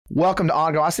Welcome to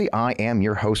On Glossy. I am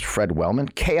your host, Fred Wellman.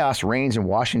 Chaos reigns in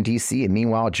Washington, D.C., and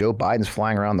meanwhile, Joe Biden's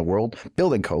flying around the world,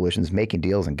 building coalitions, making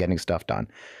deals, and getting stuff done.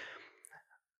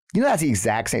 You know, that's the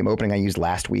exact same opening I used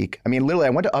last week. I mean, literally,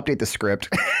 I went to update the script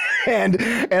and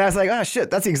I was like, oh,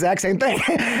 shit, that's the exact same thing.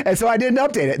 And so I didn't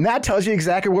update it. And that tells you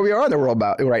exactly where we are in the world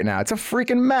about right now. It's a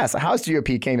freaking mess. The House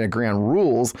GOP can't even agree on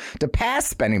rules to pass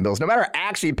spending bills, no matter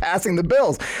actually passing the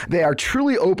bills. They are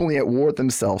truly openly at war with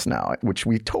themselves now, which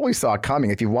we totally saw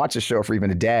coming. If you watch the show for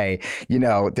even a day, you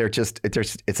know,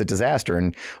 it's a disaster.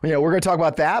 And, you know, we're going to talk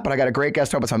about that, but I got a great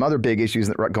guest to talk about some other big issues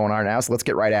that are going on now. So let's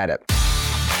get right at it.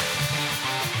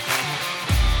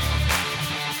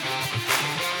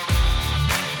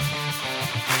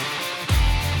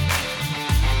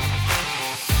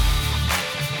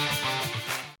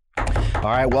 All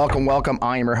right, welcome.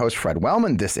 I am your host, Fred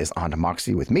Wellman. This is On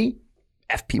Democracy with me,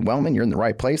 FP Wellman. You're in the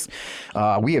right place.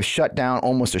 We have shut down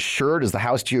almost assured as the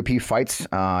House GOP fights.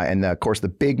 And of course, the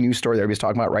big news story that everybody's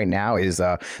talking about right now is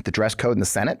the dress code in the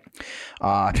Senate.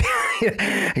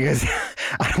 Because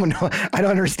I don't know. I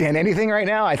don't understand anything right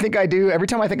now. I think I do. Every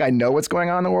time I think I know what's going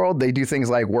on in the world, they do things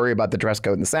like worry about the dress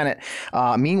code in the Senate.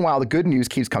 Meanwhile, the good news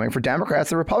keeps coming for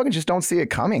Democrats. The Republicans just don't see it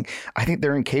coming. I think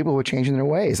they're incapable of changing their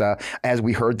ways. As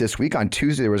we heard this week on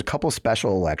Tuesday, there was a couple of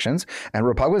special elections, and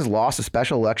Republicans lost a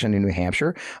special election in New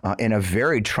Hampshire in a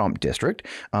very Trump district,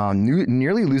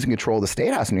 nearly losing control of the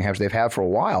state house in New Hampshire they've had for a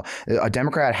while. A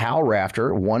Democrat, Hal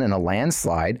Rafter, won in a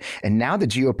landslide, and now the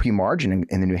GOP margin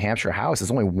in the New Hampshire House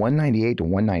is only 198 to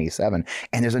 197.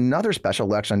 And there's another special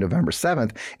election on November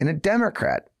 7th in a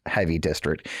Democrat heavy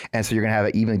district. And so you're going to have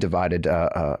an evenly divided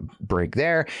break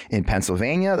there. In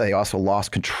Pennsylvania, they also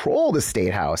lost control of the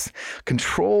state house.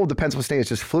 Control of the Pennsylvania state has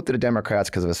just flipped to the Democrats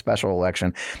because of a special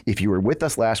election. If you were with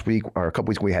us last week or a couple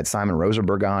weeks ago, we had Simon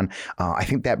Rosenberg on. I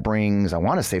think that brings, I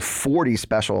want to say 40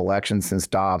 special elections since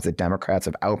Dobbs that Democrats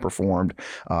have outperformed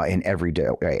in every day.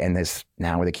 And this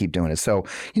now where they keep doing it. So,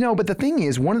 you know, but the thing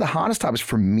is, one of the hottest topics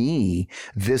for me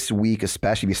this week,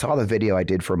 especially, if you saw the video I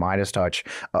did for Midas Touch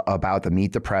about the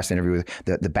Meet the Press interview with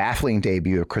the baffling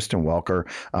debut of Kristen Welker,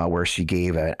 where she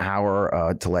gave an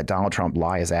hour to let Donald Trump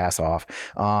lie his ass off.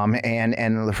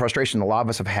 And the frustration a lot of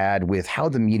us have had with how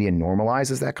the media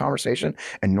normalizes that conversation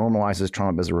and normalizes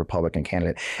Trump as a Republican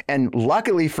candidate. And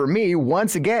luckily for me,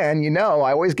 once again, you know,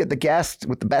 I always get the guest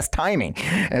with the best timing.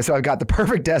 And so I've got the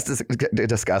perfect guest to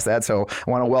discuss that. So I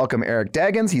want to welcome Eric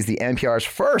Deggans. He's the NPR's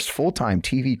first full-time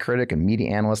TV critic and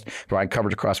media analyst, providing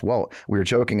coverage across, well, we were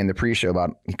joking in the pre-show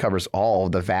about he covers all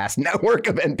of the vast network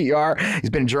of NPR. He's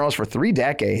been a journalist for 3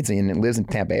 decades and lives in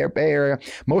Tampa Bay Area.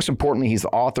 Most importantly, he's the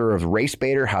author of Race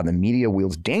Baiter, How the Media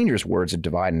Wields Dangerous Words to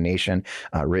Divide a Nation,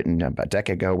 written about a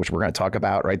decade ago, which we're going to talk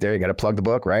about right there. You got to plug the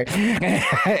book, right?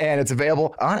 And it's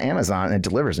available on Amazon and it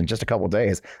delivers in just a couple of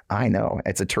days. I know.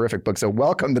 It's a terrific book. So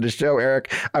welcome to the show,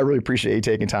 Eric. I really appreciate you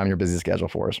taking time in your busy schedule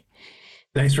for us.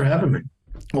 Thanks for having me.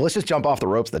 Well, let's just jump off the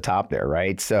ropes at the top there,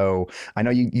 right? So I know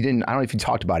you didn't, I don't know if you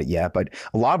talked about it yet, but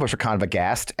a lot of us are kind of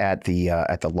aghast at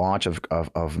the launch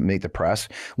of Meet the Press.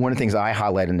 One of the things I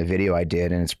highlighted in the video I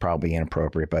did, and it's probably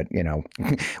inappropriate, but you know,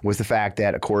 was the fact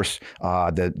that, of course,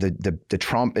 the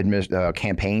Trump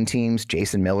campaign teams,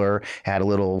 Jason Miller had a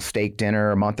little steak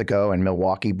dinner a month ago in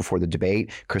Milwaukee before the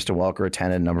debate. Kristen Welker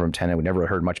attended, a number of them attended. We never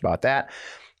heard much about that.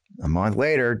 A month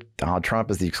later, Donald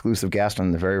Trump is the exclusive guest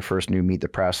on the very first new Meet the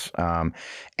Press,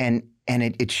 and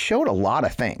it showed a lot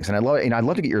of things. And I'd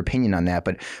love to get your opinion on that.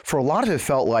 But for a lot of it,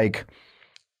 felt like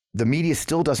the media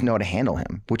still doesn't know how to handle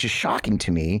him, which is shocking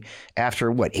to me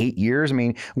after, 8 years? I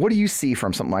mean, what do you see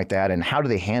from something like that? And how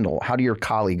do your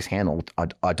colleagues handle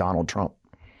Donald Trump?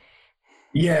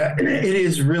 Yeah, it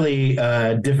is really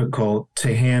difficult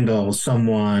to handle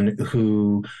someone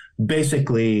who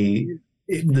basically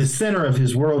the center of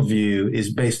his worldview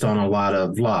is based on a lot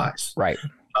of lies. Right.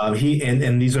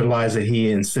 And these are lies that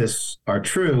he insists are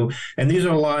true. And these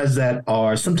are lies that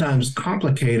are sometimes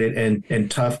complicated and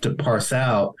tough to parse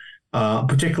out,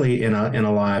 particularly in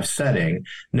a live setting.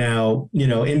 Now, you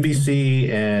know, NBC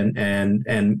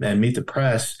and Meet the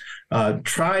Press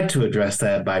tried to address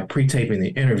that by pre-taping the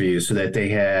interview so that they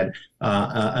had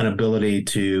an ability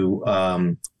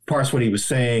to parse what he was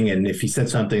saying, and if he said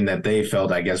something that they felt,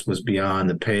 I guess, was beyond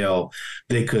the pale,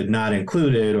 they could not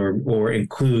include it or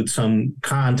include some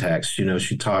context. You know,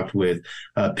 she talked with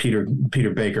Peter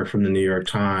Baker from the New York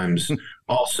Times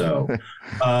also.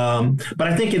 But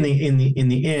I think in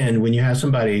the end, when you have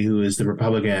somebody who is the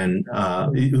Republican,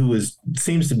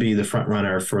 seems to be the front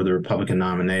runner for the Republican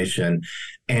nomination,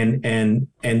 and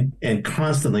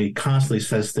constantly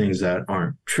says things that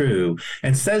aren't true,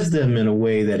 and says them in a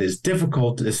way that is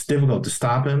difficult. It's difficult to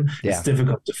stop him. Yeah. It's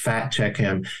difficult to fact check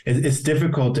him. It's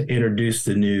difficult to introduce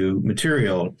the new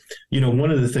material.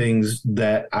 One of the things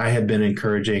that I have been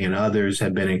encouraging and others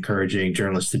have been encouraging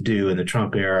journalists to do in the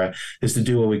Trump era is to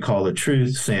do what we call a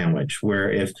truth sandwich, where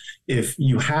if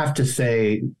you have to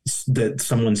say that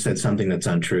someone said something that's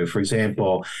untrue, for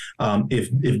example,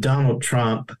 if Donald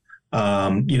Trump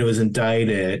is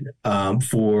indicted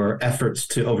for efforts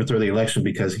to overthrow the election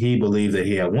because he believed that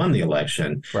he had won the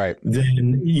election. Right.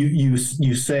 Then you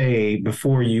say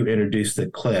before you introduce the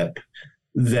clip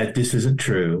that this isn't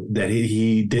true, that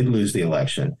he did lose the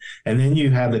election. And then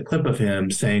you have the clip of him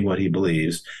saying what he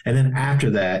believes. And then after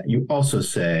that, you also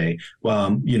say,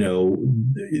 well,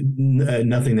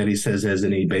 nothing that he says has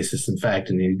any basis in fact,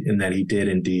 and that he did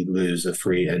indeed lose a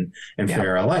free and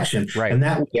fair election. Right. And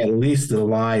that way, at least the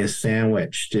lie is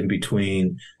sandwiched in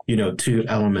between, two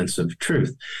elements of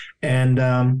truth.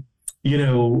 And,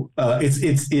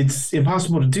 it's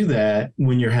impossible to do that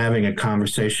when you're having a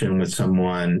conversation with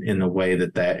someone in the way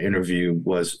that interview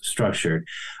was structured.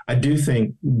 I do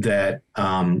think that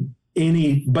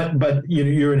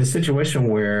you're in a situation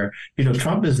where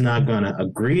Trump is not going to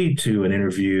agree to an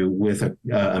interview with a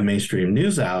mainstream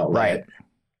news outlet. Right.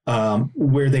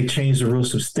 Where they change the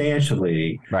rules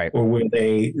substantially, right, or where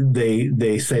they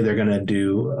say they're going to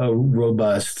do a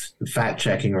robust fact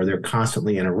checking, or they're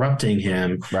constantly interrupting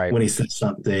him right. when he says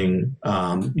something,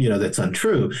 that's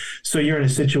untrue. So you're in a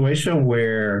situation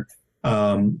where,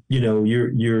 you're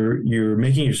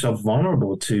making yourself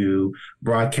vulnerable to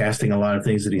broadcasting a lot of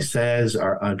things that he says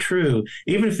are untrue,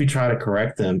 even if you try to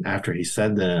correct them after he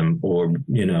said them, or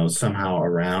somehow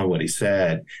around what he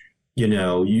said.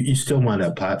 You still wind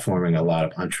up platforming a lot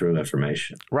of untrue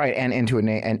information. Right. And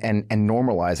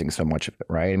normalizing so much of it.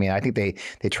 Right. I mean, I think they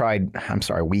tried,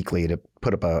 Weekly to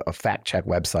put up a fact check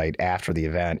website after the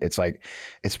event. It's like,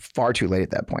 it's far too late at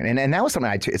that point. And that was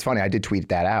something it's funny. I did tweet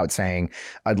that out saying,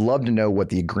 I'd love to know what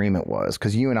the agreement was.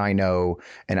 Cause you and I know,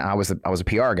 and I was a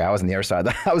PR guy. I was on the other side.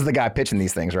 I was the guy pitching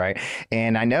these things. Right.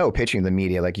 And I know pitching the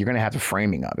media, like you're going to have the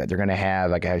framing of it. They're going to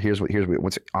have like, here's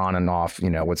what's on and off,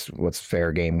 what's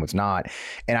fair game, what's not.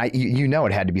 And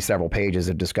it had to be several pages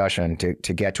of discussion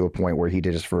to get to a point where he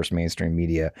did his first mainstream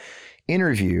media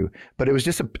interview, but I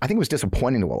think it was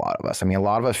disappointing to a lot of us. I mean, a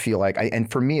lot of us feel like, and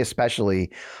for me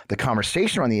especially, the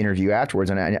conversation on the interview afterwards,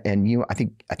 and I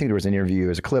think there was an interview,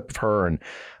 there's a clip of her and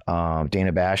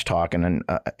Dana Bash talking, and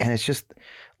it's just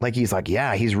like he's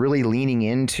really leaning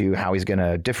into how he's going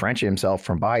to differentiate himself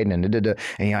from Biden, and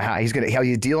how he's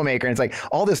a deal maker, and it's like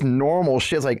all this normal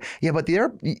shit. It's like, yeah, but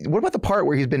what about the part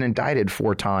where he's been indicted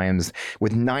 4 times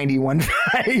with 91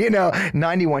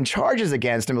 charges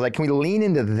against him? Like, can we lean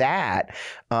into that?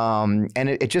 And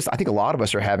it just, I think a lot of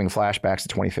us are having flashbacks to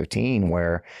 2015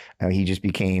 where he just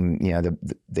became,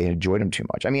 they enjoyed him too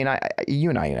much. I mean,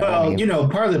 you and I,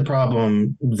 part of the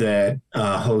problem that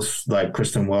hosts like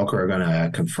Kristen Welker are going to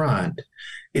confront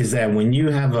is that when you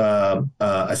have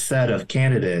a set of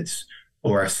candidates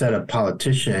or a set of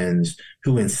politicians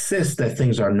who insist that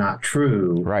things are not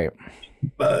true, right,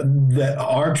 that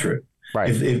are true, right,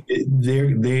 if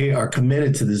they are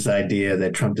committed to this idea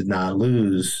that Trump did not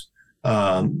lose,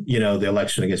 the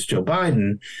election against Joe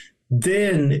Biden,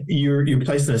 then you're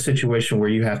placed in a situation where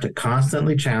you have to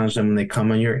constantly challenge them when they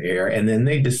come on your air, and then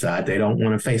they decide they don't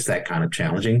want to face that kind of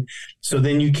challenging. So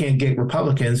then you can't get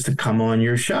Republicans to come on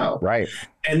your show. Right.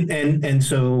 And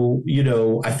so,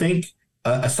 I think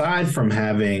aside from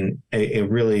having a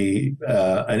really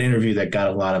an interview that got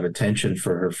a lot of attention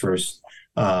for her first,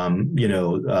 program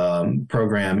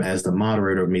as the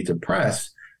moderator of Meet the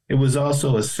Press, it was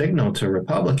also a signal to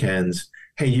Republicans,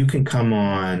 hey, you can come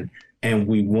on and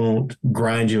we won't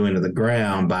grind you into the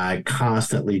ground by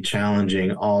constantly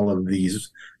challenging all of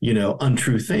these,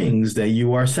 untrue things that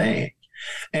you are saying.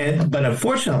 But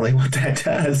unfortunately, what that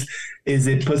does is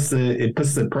it puts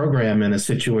the program in a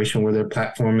situation where they're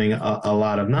platforming a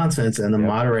lot of nonsense, and the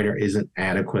moderator isn't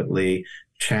adequately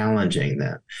challenging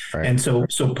them. Right. And so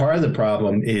part of the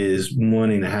problem is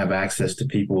wanting to have access to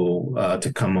people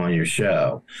to come on your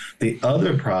show. The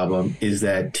other problem is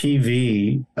that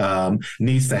TV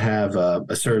needs to have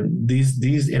a certain,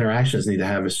 these interactions need to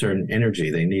have a certain energy.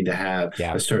 They need to have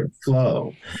a certain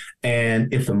flow.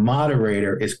 And if the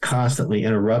moderator is constantly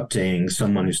interrupting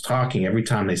someone who's talking every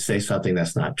time they say something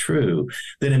that's not true,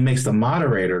 then it makes the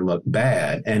moderator look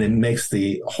bad, and it makes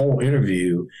the whole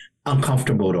interview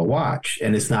uncomfortable to watch,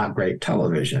 and it's not great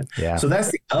television. Yeah. So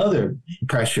that's the other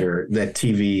pressure that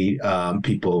TV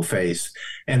people face,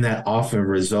 and that often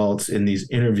results in these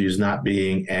interviews not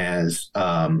being as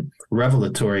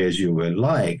revelatory as you would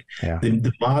like. Yeah.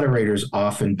 The moderators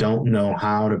often don't know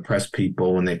how to press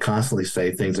people when they constantly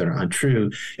say things that are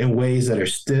untrue in ways that are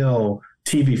still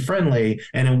TV friendly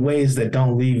and in ways that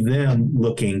don't leave them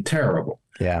looking terrible.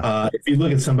 Yeah. If you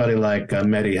look at somebody like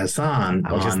Mehdi Hassan,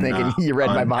 I was just thinking, you read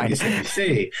my mind.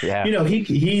 MSNBC, Yeah.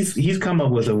 he's come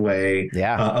up with a way,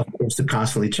 of course, to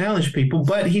constantly challenge people,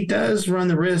 but he does run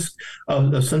the risk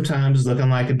of sometimes looking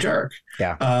like a jerk.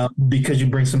 Yeah. Because you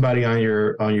bring somebody on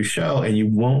your show and you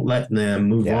won't let them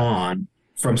move on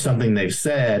from something they've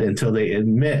said until they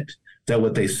admit that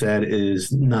what they said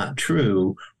is not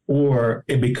true, or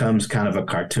it becomes kind of a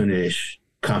cartoonish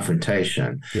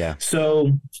confrontation. Yeah.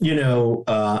 So,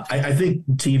 I think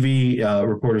TV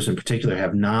reporters in particular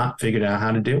have not figured out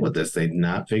how to deal with this. They've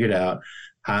not figured out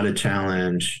how to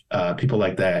challenge people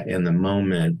like that in the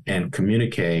moment and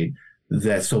communicate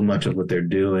that so much of what they're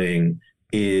doing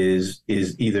is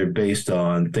either based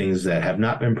on things that have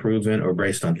not been proven or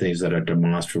based on things that are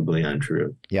demonstrably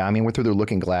untrue. Yeah, I mean, we're through the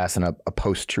looking glass in a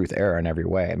post-truth era in every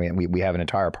way. I mean, we have an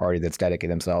entire party that's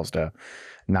dedicated themselves to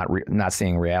not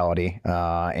seeing reality,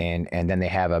 and then they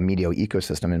have a media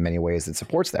ecosystem in many ways that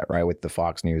supports that, right? With the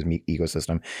Fox News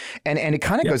ecosystem, and it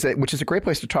kind of goes, which is a great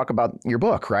place to talk about your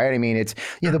book, right? I mean, it's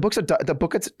the book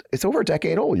it's over a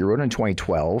decade old. You wrote it in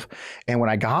 2012, and when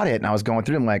I got it and I was going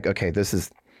through, I'm like, okay, this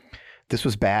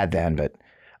was bad then, but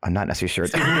I'm not necessarily sure.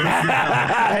 It's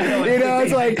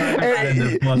like,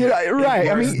 right.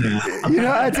 I mean,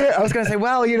 that's it. I was going to say,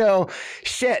 well,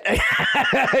 shit.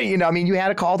 I mean, you had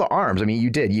a call to arms. I mean,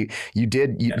 you did. You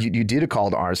did a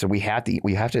call to arms. So we have to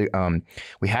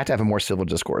have a more civil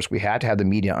discourse. We had to have the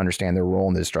media understand their role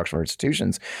in the destruction of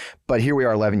institutions. But here we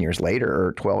are 11 years later,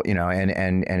 or 12,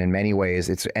 and in many ways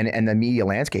it's, and the media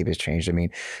landscape has changed. I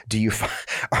mean,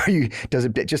 does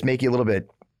it just make you a little bit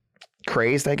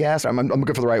crazed, I guess? I'm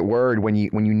looking for the right word when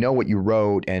you know what you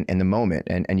wrote and the moment,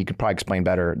 and you could probably explain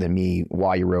better than me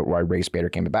why you wrote why Race Baiter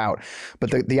came about.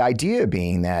 But the idea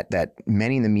being that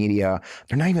many in the media,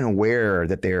 they're not even aware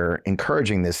that they're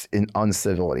encouraging this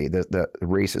uncivility, the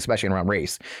race, especially around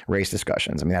race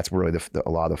discussions. I mean, that's really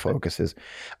a lot of the focus is.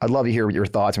 I'd love to hear your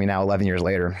thoughts. I mean, now 11 years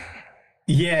later.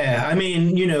 Yeah, I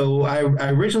mean, I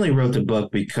originally wrote the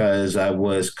book because I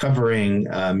was covering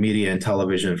media and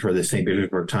television for the St.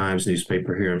 Petersburg Times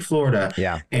newspaper here in Florida.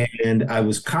 Yeah. And I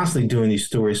was constantly doing these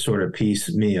stories sort of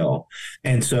piecemeal.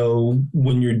 And so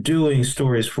when you're doing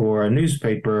stories for a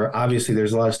newspaper, obviously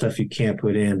there's a lot of stuff you can't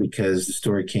put in because the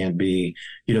story can't be,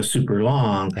 super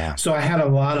long. Yeah. So I had a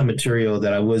lot of material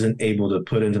that I wasn't able to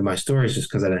put into my stories just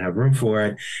because I didn't have room for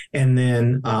it. And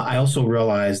then I also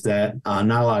realized that not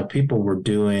a lot of people were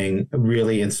doing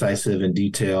really incisive and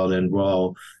detailed and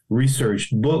well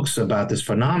researched books about this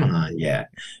phenomenon yet.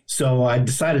 So I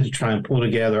decided to try and pull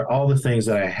together all the things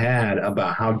that I had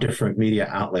about how different media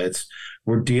outlets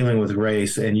were dealing with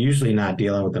race and usually not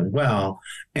dealing with them well,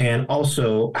 and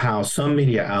also how some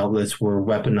media outlets were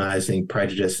weaponizing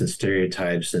prejudice and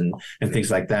stereotypes and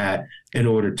things like that in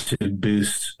order to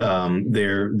boost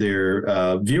their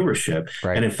viewership,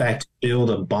 right. And in fact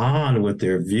build a bond with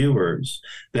their viewers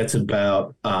that's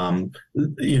about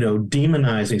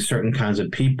demonizing certain kinds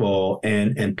of people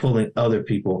and pulling other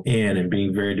people in and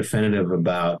being very definitive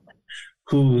about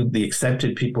who the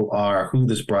accepted people are, who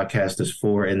this broadcast is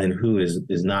for, and then who is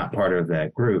not part of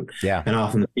that group. Yeah. And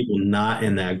often the people not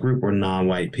in that group were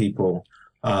non-white people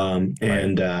and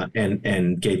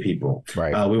gay people.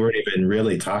 Right. We weren't even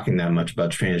really talking that much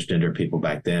about transgender people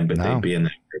back then, but they'd be in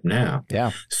that group now.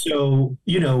 Yeah. So,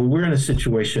 we're in a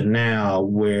situation now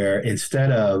where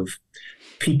instead of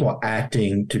people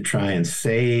acting to try and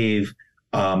save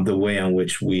the way in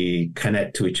which we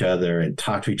connect to each other and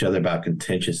talk to each other about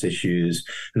contentious issues,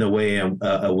 and the way in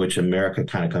which America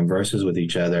kind of converses with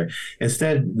each other.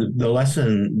 Instead, the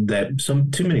lesson that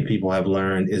too many people have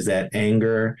learned is that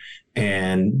anger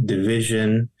and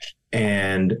division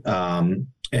and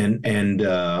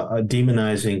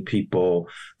demonizing people,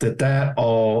 that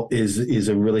all is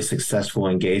a really successful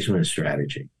engagement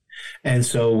strategy. And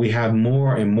so we have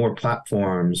more and more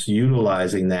platforms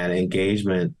utilizing that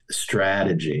engagement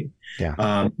strategy,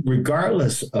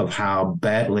 regardless of how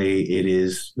badly it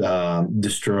is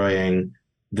destroying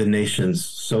the nation's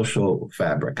social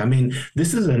fabric. I mean,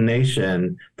 this is a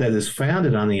nation that is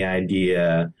founded on the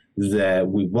idea that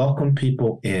we welcome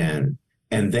people in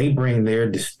and they bring their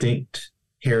distinct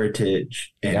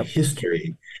heritage and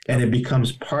history, and it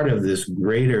becomes part of this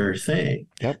greater thing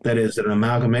that is an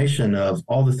amalgamation of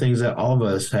all the things that all of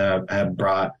us have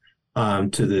brought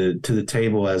to the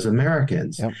table as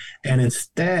Americans. Yep. And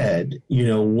instead,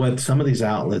 what some of these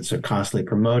outlets are constantly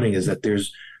promoting is that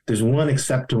there's one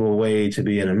acceptable way to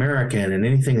be an American, and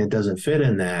anything that doesn't fit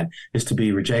in that is to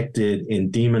be rejected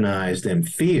and demonized and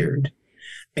feared.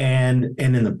 And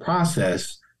in the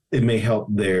process, it may help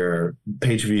their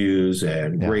page views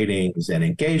and ratings and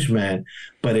engagement,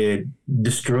 but it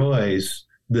destroys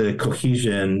the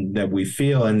cohesion that we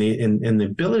feel and the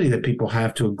ability that people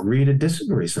have to agree to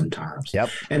disagree sometimes. Yep.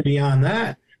 And beyond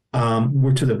that,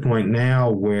 we're to the point now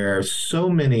where so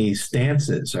many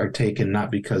stances are taken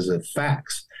not because of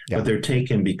facts, but they're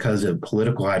taken because of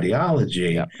political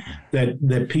ideology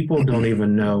that people don't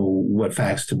even know what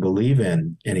facts to believe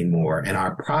in anymore. And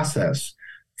our process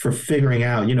for figuring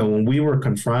out, when we were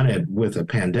confronted with a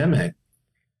pandemic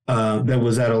that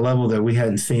was at a level that we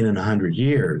hadn't seen in 100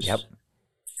 years,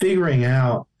 figuring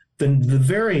out the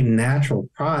very natural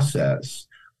process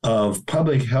of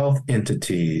public health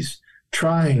entities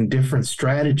trying different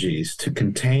strategies to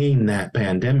contain that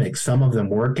pandemic, some of them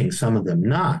working, some of them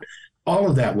not. All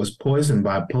of that was poisoned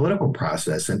by political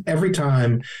process. And every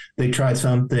time they tried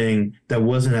something that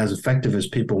wasn't as effective as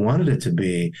people wanted it to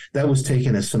be, that was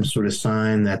taken as some sort of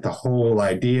sign that the whole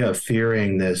idea of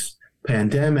fearing this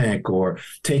pandemic or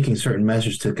taking certain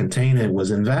measures to contain it was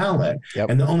invalid.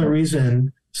 And the only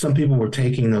reason some people were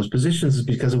taking those positions is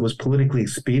because it was politically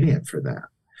expedient for them.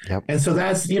 And so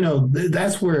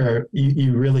that's where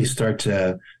you really start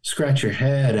to scratch your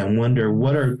head and wonder,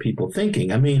 what are people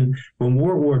thinking? I mean, when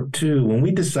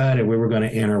we decided we were going to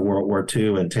enter World War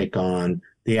II and take on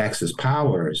the Axis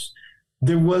powers,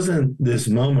 there wasn't this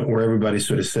moment where everybody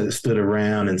sort of stood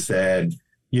around and said,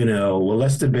 well,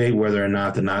 let's debate whether or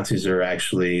not the Nazis are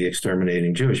actually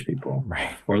exterminating Jewish people.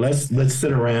 Right. Or let's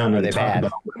sit around and talk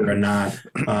about whether or not,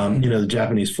 the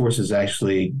Japanese forces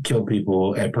actually killed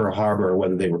people at Pearl Harbor or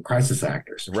whether they were crisis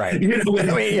actors. Right. We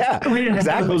didn't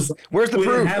exactly. Where's the proof?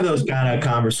 We didn't have those kind of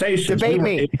conversations. Debate we were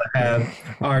me. able to have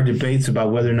our debates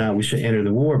about whether or not we should enter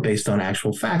the war based on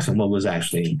actual facts and what was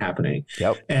actually happening.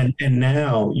 And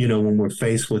now, when we're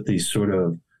faced with these sort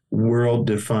of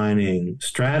world-defining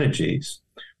strategies,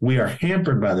 we are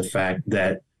hampered by the fact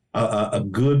that a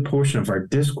good portion of our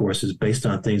discourse is based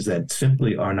on things that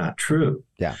simply are not true.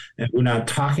 And we're not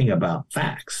talking about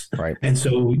facts. Right. And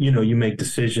so, you make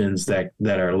decisions that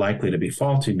are likely to be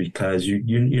faulty because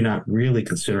you're not really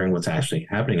considering what's actually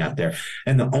happening out there.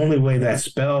 And the only way that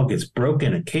spell gets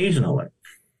broken occasionally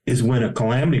is when a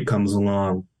calamity comes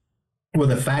along where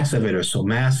the facts of it are so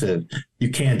massive,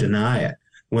 you can't deny it.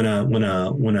 When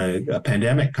a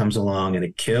pandemic comes along and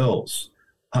it kills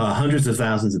hundreds of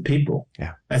thousands of people,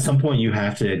 at some point you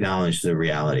have to acknowledge the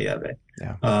reality of it.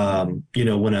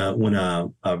 When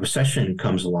a recession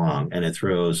comes along and it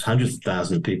throws hundreds of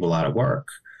thousands of people out of work,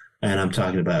 and I'm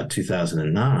talking about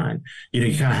 2009, you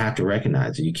kind of have to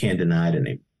recognize it. You can't deny it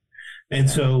anymore. And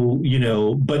so,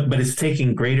 but it's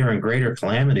taking greater and greater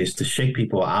calamities to shake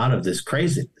people out of this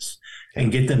craziness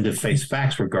and get them to face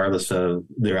facts regardless of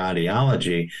their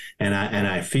ideology. And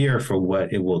I fear for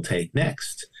what it will take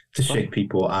next to shake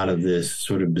people out of this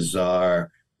sort of bizarre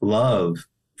love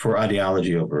for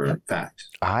ideology over fact.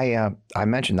 I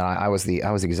mentioned that I was the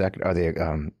executive or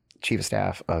the chief of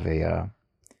staff of a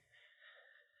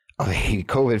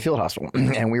COVID field hospital,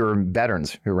 and we were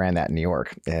veterans who ran that in New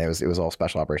York. And it was all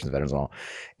special operations veterans and all.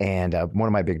 And one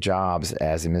of my big jobs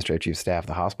as administrative chief of staff of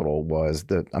the hospital was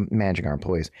managing our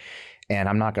employees. And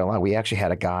I'm not going to lie, we actually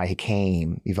had a guy,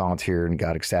 he volunteered and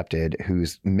got accepted,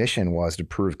 whose mission was to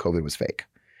prove COVID was fake.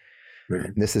 Right.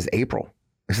 This is April.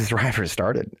 This is right after it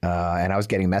started. And I was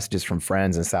getting messages from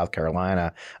friends in South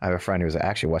Carolina. I have a friend who was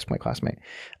actually a West Point classmate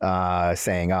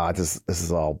saying, this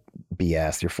is all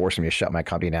BS. You're forcing me to shut my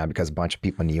company down because a bunch of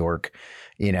people in New York,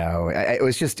 it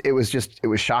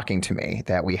was shocking to me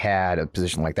that we had a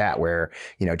position like that where,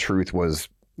 truth was,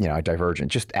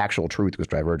 divergent, just actual truth was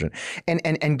divergent.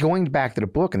 And going back to the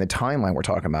book and the timeline we're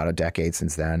talking about, a decade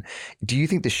since then, do you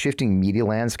think the shifting media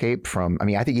landscape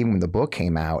I think even when the book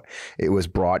came out, it was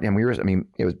brought, and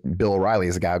it was Bill O'Reilly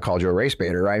is the guy who called you a race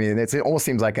baiter. I mean, it almost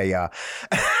seems like a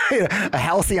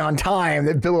halcyon time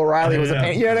that Bill O'Reilly was a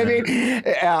pain, you know what I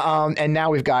mean? And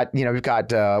now we've had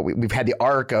the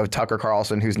arc of Tucker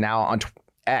Carlson, who's now on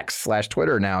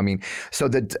X/Twitter now. I mean, so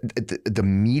the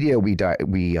media we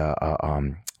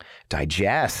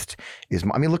digest is,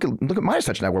 look at Midas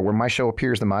Touch Network, where my show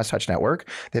appears, the Midas Touch Network.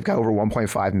 They've got over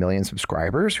 1.5 million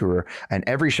subscribers and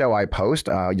every show I post,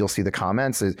 you'll see the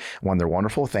comments. They're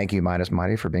wonderful. Thank you, Midas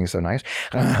Mighty, for being so nice.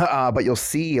 But you'll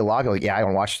see a lot of people, I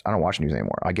don't watch news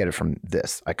anymore. I get it from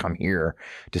this. I come here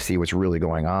to see what's really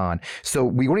going on. So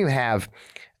we won't even have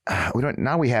we don't,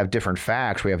 now we have different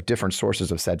facts. We have different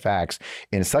sources of said facts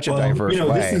in such a diverse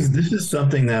way. This is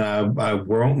something that I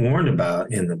warned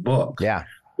about in the book. Yeah.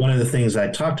 One of the things I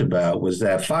talked about was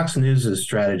that Fox News'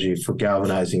 strategy for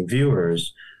galvanizing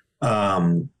viewers,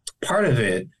 part of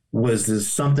it was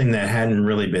this something that hadn't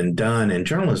really been done in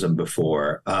journalism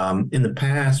before. In the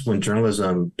past, when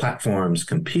journalism platforms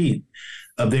compete,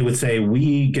 they would say,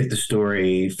 we get the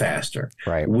story faster.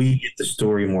 Right. We get the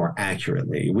story more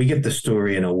accurately. We get the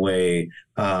story in a way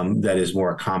that is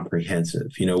more comprehensive.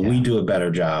 We do a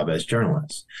better job as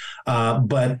journalists.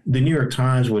 But the New York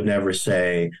Times would never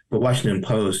say, the Washington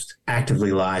Post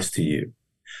actively lies to you.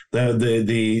 The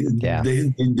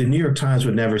New York Times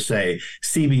would never say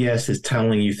CBS is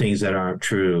telling you things that aren't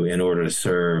true in order to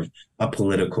serve a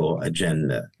political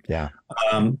agenda. Yeah.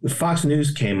 Fox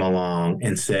News came along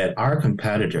and said, our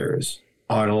competitors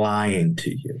are lying to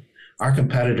you. Our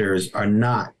competitors are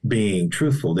not being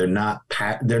truthful. They're not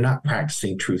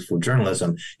practicing truthful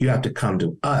journalism. You have to come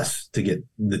to us to get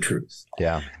the truth.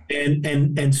 Yeah.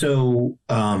 And so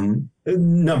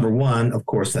number one, of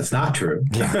course, that's not true.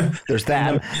 Yeah, there's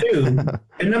that.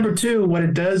 Number two, what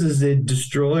it does is it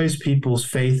destroys people's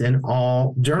faith in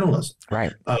all journalism.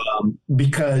 Right.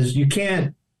 Because you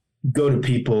can't go to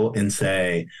people and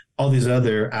say, all these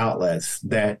other outlets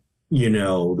that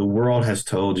the world has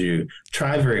told you,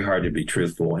 try very hard to be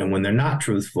truthful. And when they're not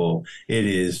truthful, it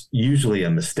is usually a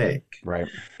mistake. Right.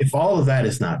 If all of that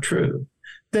is not true,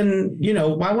 then,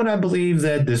 why would I believe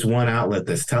that this one outlet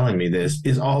that's telling me this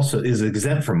is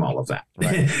exempt from all of that?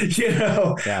 Right.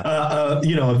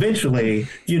 Eventually,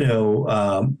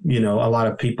 a lot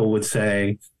of people would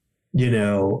say,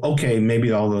 okay,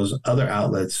 maybe all those other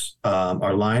outlets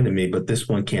are lying to me, but this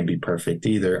one can't be perfect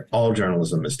either. All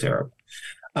journalism is terrible.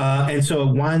 And so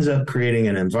it winds up creating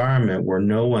an environment where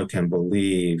no one can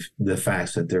believe the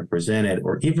facts that they're presented,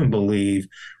 or even believe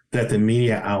that the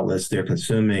media outlets they're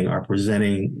consuming are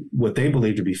presenting what they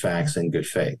believe to be facts in good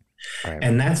faith. Right.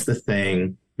 And that's the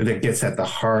thing that gets at the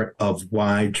heart of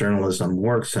why journalism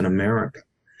works in America.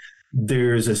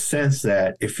 There's a sense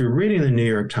that if you're reading the New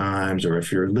York Times or if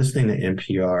you're listening to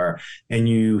NPR and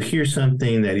you hear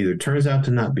something that either turns out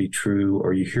to not be true,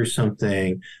 or you hear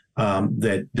something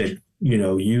that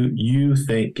you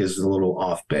think is a little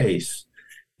off base,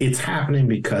 it's happening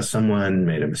because someone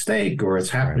made a mistake, or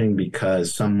it's happening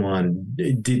because someone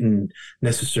didn't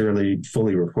necessarily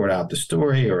fully report out the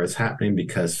story, or it's happening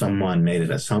because someone made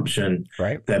an assumption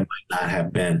that might not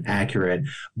have been accurate.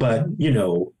 But,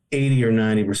 80 or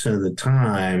 90% of the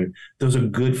time, those are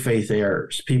good faith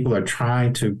errors. People are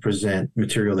trying to present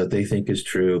material that they think is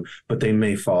true, but they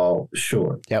may fall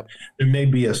short. Yep. There may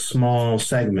be a small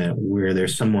segment where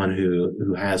there's someone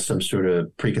who has some sort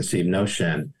of preconceived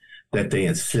notion that they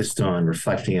insist on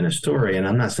reflecting in a story. And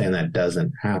I'm not saying that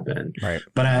doesn't happen. Right.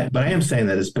 But I am saying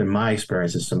that it's been my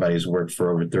experience as somebody who's worked for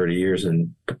over 30 years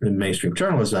in mainstream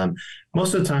journalism.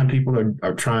 Most of the time, people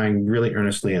are trying really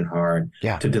earnestly and hard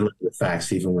to deliver the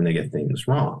facts, even when they get things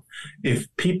wrong. If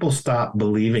people stop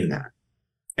believing that,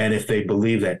 and if they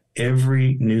believe that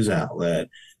every news outlet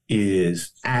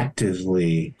is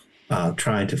actively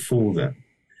trying to fool them,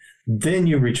 then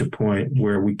you reach a point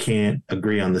where we can't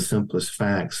agree on the simplest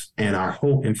facts, and our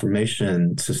whole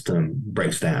information system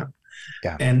breaks down.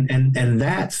 Yeah. And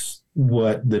that's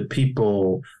what the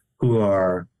people who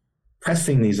are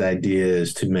pressing these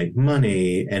ideas to make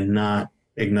money and not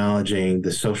acknowledging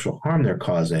the social harm they're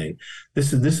causing,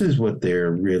 this is what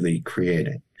they're really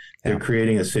creating. They're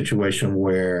creating a situation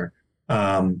where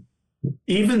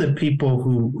even the people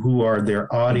who are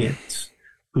their audience,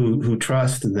 who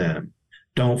trust them,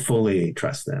 don't fully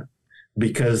trust them,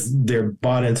 because they're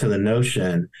bought into the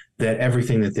notion that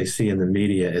everything that they see in the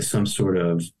media is some sort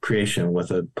of creation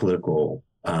with a political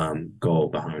goal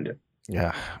behind it.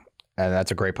 Yeah. And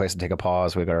that's a great place to take a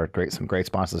pause. We've got some great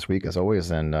sponsors this week, as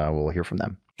always, and we'll hear from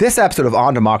them. This episode of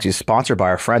On Democracy is sponsored by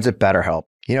our friends at BetterHelp.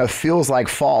 It feels like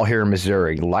fall here in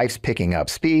Missouri. Life's picking up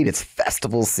speed. It's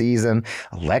festival season.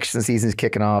 Election season is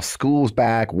kicking off. School's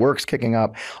back. Work's kicking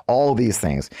up. All these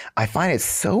things. I find it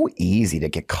so easy to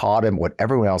get caught in what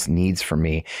everyone else needs from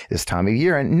me this time of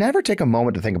year and never take a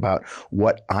moment to think about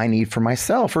what I need for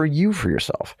myself or you for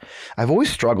yourself. I've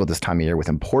always struggled this time of year with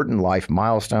important life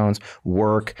milestones,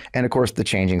 work, and of course the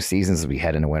changing seasons as we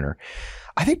head into winter.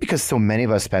 I think because so many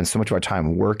of us spend so much of our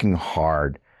time working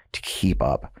hard to keep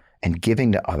up and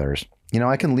giving to others,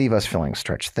 I can leave us feeling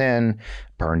stretched thin,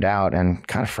 burned out, and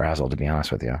kind of frazzled, to be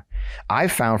honest with you.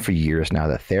 I've found for years now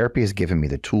that therapy has given me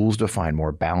the tools to find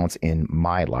more balance in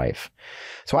my life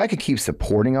so I can keep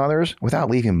supporting others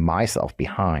without leaving myself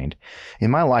behind.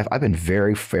 In my life, I've been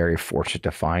very, very fortunate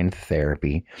to find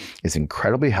therapy is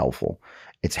incredibly helpful.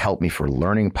 It's helped me for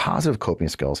learning positive coping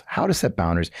skills, how to set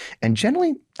boundaries, and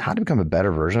generally how to become a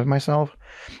better version of myself.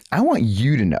 I want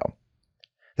you to know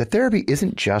that therapy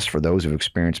isn't just for those who've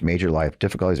experienced major life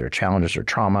difficulties or challenges or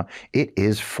trauma. It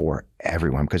is for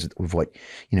everyone because of what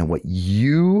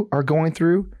you are going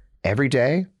through every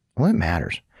day. Well, it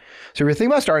matters. So if you're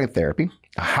thinking about starting therapy,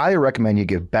 I highly recommend you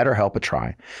give BetterHelp a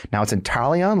try. Now, it's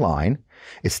entirely online.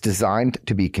 It's designed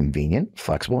to be convenient,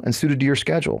 flexible, and suited to your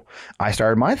schedule. I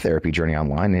started my therapy journey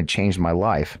online and it changed my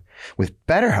life. With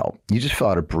BetterHelp, you just fill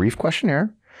out a brief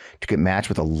questionnaire to get matched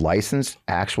with a licensed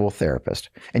actual therapist.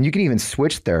 And you can even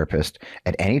switch therapists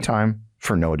at any time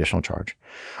for no additional charge.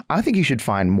 I think you should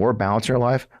find more balance in your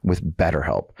life with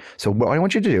BetterHelp. So what I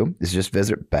want you to do is just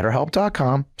visit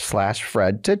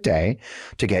betterhelp.com/Fred today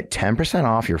to get 10%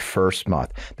 off your first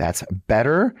month. That's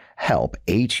BetterHelp,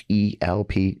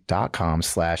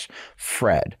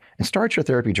 HELP.com/Fred, and start your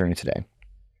therapy journey today.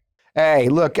 Hey,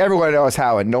 look, everyone knows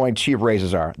how annoying cheap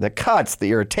razors are. The cuts, the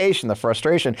irritation, the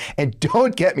frustration, and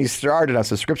don't get me started on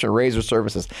subscription razor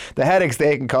services. The headaches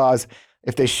they can cause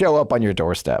if they show up on your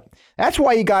doorstep. That's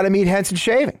why you got to meet Henson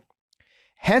Shaving.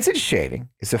 Henson Shaving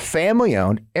is a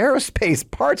family-owned aerospace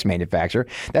parts manufacturer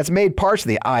that's made parts of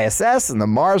the ISS and the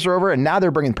Mars rover, and now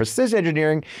they're bringing precision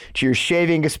engineering to your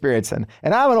shaving experience. And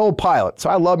I'm an old pilot, so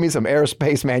I love me some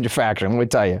aerospace manufacturing, let me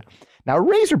tell you. Now,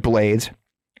 razor blades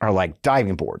are like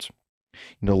diving boards.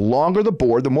 The longer the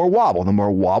board, the more wobble. The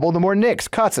more wobble, the more nicks,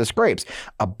 cuts, and scrapes.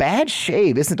 A bad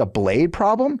shave isn't a blade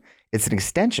problem, it's an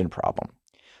extension problem.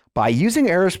 By using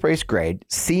aerospace-grade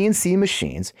CNC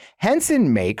machines,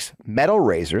 Henson makes metal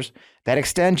razors that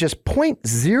extend just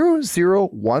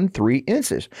 0.0013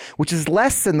 inches, which is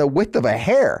less than the width of a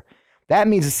hair. That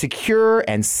means a secure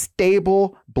and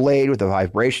stable blade with a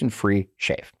vibration-free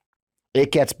shave.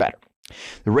 It gets better.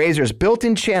 The razor has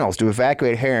built-in channels to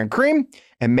evacuate hair and cream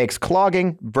and makes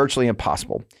clogging virtually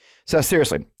impossible. So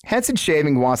seriously, Henson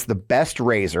Shaving wants the best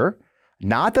razor,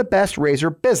 not the best razor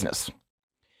business.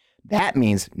 That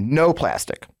means no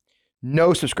plastic,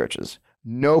 no subscriptions,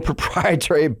 no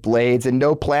proprietary blades, and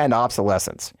no planned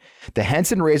obsolescence. The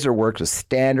Henson razor works with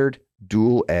standard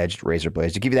dual-edged razor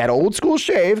blades to give you that old school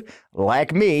shave,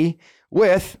 like me,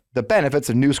 with the benefits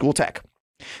of new school tech.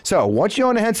 So once you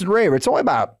own a Henson razor, it's only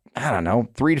about,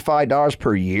 $3 to $5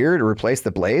 per year to replace the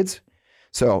blades.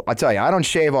 So I'll tell you, I don't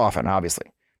shave often,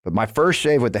 obviously, but my first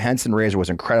shave with the Henson razor was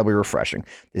incredibly refreshing.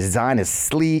 The design is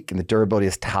sleek and the durability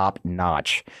is top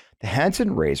notch. The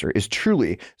Henson razor is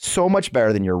truly so much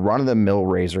better than your run-of-the-mill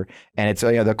razor, and it's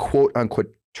the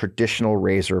quote-unquote traditional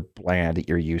razor brand that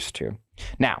you're used to.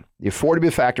 Now, the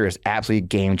affordability factor is absolutely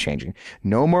game-changing.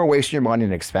 No more wasting your money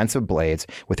on expensive blades.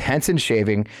 With Henson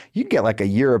Shaving, you can get like a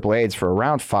year of blades for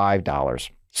around $5.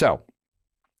 So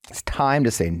it's time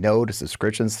to say no to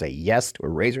subscriptions, say yes to a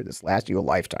razor that's lasts you a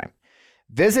lifetime.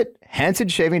 Visit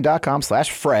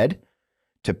hensonshaving.com/Fred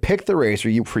to pick the razor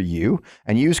for you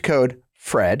and use code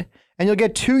FRED, and you'll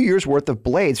get 2 years worth of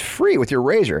blades free with your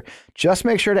razor. Just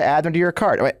make sure to add them to your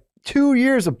cart. 2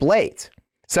 years of blades.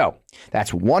 So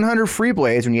that's 100 free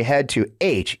blades when you head to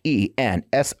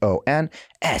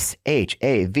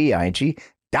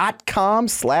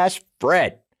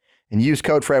hensonshaving.com/Fred and use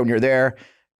code FRED when you're there.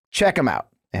 Check them out.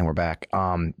 And we're back.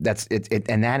 That's it,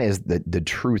 and that is the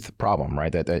truth problem,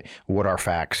 right? That what are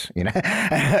facts, and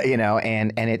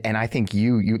I think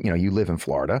you live in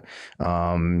Florida,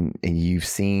 and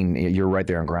you're right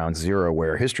there on ground zero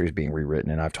where history is being rewritten.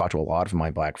 And I've talked to a lot of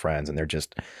my black friends, and they're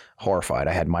just horrified.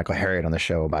 I had Michael Harriot on the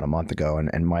show about a month ago,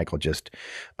 and Michael just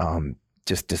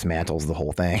dismantles the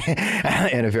whole thing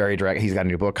in a very direct. He's got a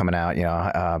new book coming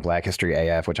out, Black History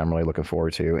AF, which I'm really looking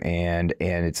forward to, and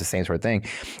it's the same sort of thing.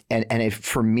 And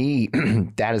for me,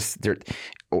 that is there.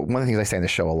 One of the things I say in the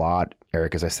show a lot,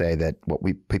 Eric, is I say that what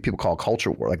people call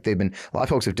culture war. Like a lot of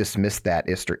folks have dismissed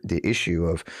the issue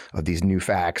of these new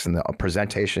facts and the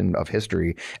presentation of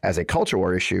history as a culture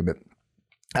war issue, but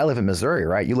I live in Missouri,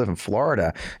 right? You live in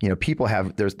Florida. People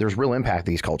there's real impact to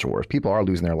these culture wars. People are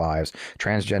losing their lives.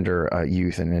 Transgender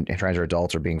youth and transgender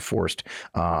adults are being forced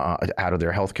out of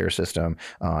their healthcare system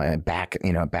and back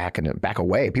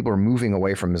away. People are moving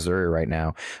away from Missouri right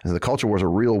now. And the culture war is a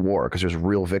real war because there's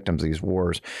real victims of these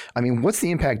wars. I mean, what's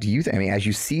the impact do you think? I mean, as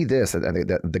you see this,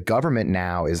 the government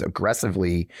now is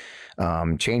aggressively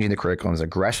changing the curriculums,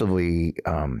 aggressively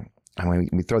I mean,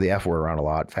 we throw the F word around a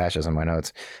lot, fascism. I know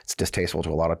it's distasteful to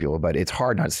a lot of people, but it's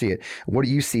hard not to see it. What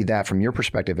do you see that from your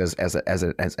perspective as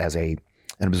an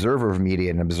observer of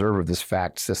media, an observer of this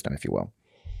fact system, if you will?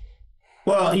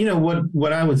 Well,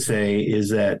 what I would say is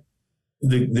that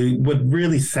the what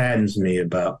really saddens me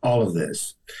about all of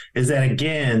this is that,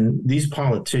 again, these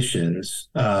politicians,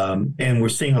 and we're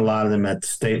seeing a lot of them at the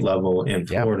state level in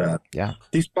Florida. Yeah.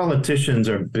 These politicians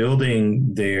are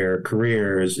building their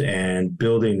careers and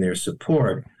building their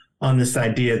support on this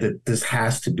idea that this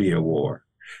has to be a war,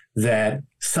 that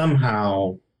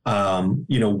somehow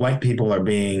white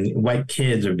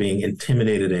kids are being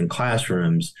intimidated in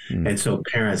classrooms. And so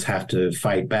parents have to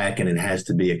fight back, and it has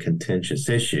to be a contentious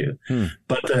issue.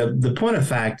 But the point of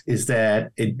fact is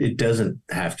that it doesn't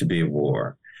have to be a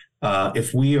war.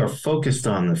 If we are focused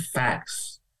on the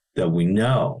facts that we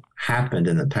know happened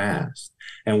in the past,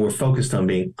 and we're focused on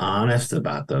being honest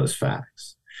about those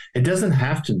facts, it doesn't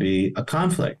have to be a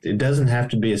conflict. It doesn't have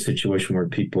to be a situation where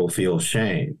people feel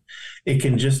shame. It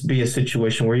can just be a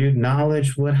situation where you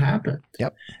acknowledge what happened.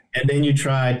 Yep. And then you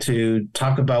try to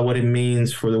talk about what it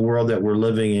means for the world that we're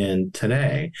living in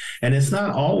today. And it's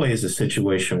not always a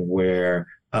situation where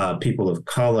people of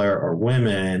color or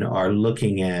women are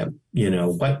looking at,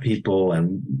 white people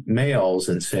and males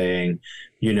and saying,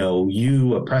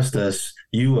 you oppressed us,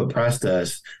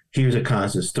 here's a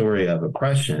constant story of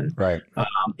oppression. Right.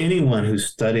 Anyone who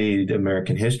studied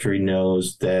American history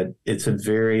knows that it's a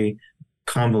very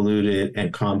convoluted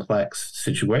and complex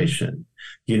situation.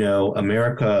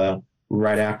 America,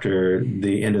 right after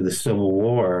the end of the Civil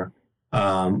War,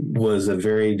 was a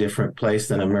very different place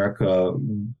than America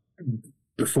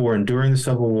before and during the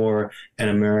Civil War, and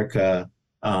America,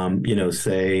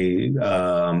 40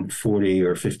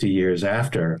 or 50 years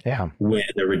after, when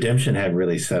the redemption had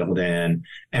really settled in,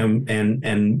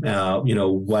 and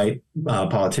white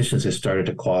politicians had started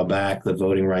to claw back the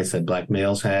voting rights that black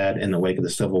males had in the wake of the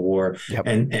Civil War,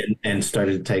 and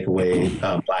started to take away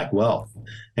black wealth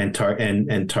and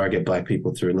target black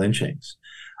people through lynchings.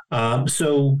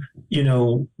 So,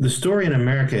 the story in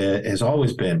America has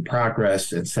always been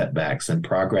progress and setbacks, and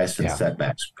progress and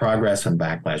setbacks, progress and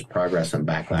backlash, progress and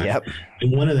backlash. Yep.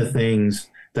 And one of the things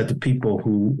that the people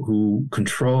who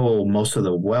control most of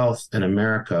the wealth in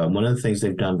America, one of the things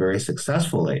they've done very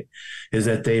successfully is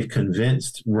that they've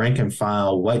convinced rank and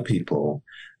file white people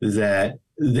that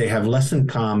they have less in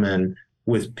common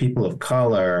with people of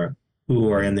color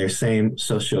who are in their same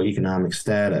socioeconomic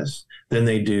status than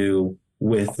they do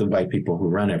with the white people who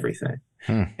run everything.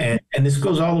 And this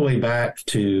goes all the way back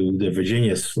to the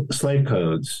Virginia slave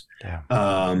codes,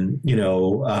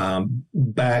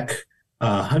 back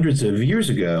hundreds of years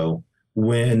ago,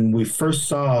 when we first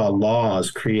saw laws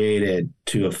created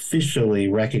to officially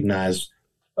recognize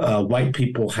white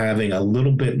people having a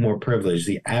little bit more privilege,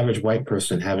 the average white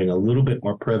person having a little bit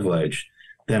more privilege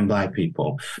than black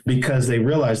people, because they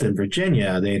realized in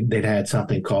Virginia they'd had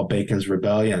something called Bacon's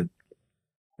Rebellion,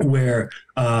 where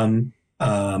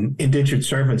indentured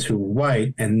servants who were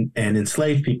white and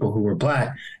enslaved people who were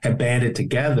black had banded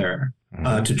together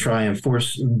to try and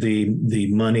force the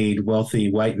moneyed,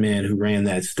 wealthy white men who ran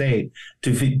that state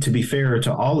to be fairer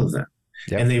to all of them.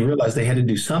 Yep. And they realized they had to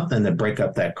do something to break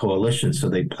up that coalition. So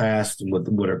they passed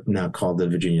what are now called the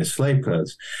Virginia Slave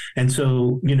Codes. And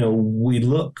so, we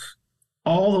look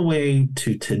all the way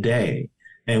to today,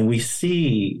 and we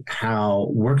see how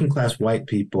working class white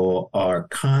people are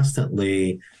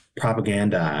constantly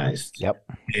propagandized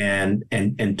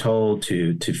and told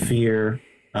to fear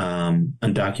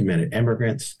undocumented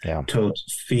immigrants, told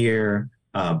to fear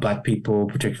black people,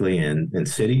 particularly in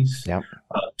cities,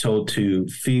 told to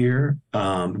fear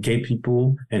gay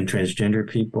people and transgender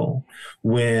people,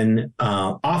 when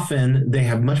often they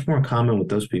have much more in common with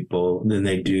those people than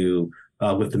they do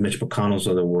with the Mitch McConnells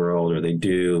of the world, or they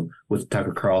do with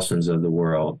Tucker Carlsons of the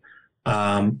world.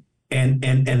 And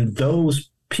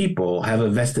those people have a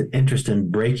vested interest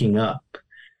in breaking up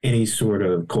any sort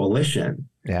of coalition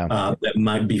that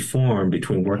might be formed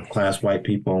between working class white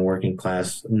people and working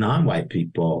class non-white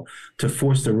people, to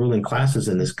force the ruling classes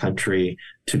in this country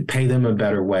to pay them a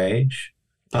better wage,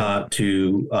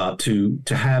 to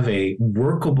have a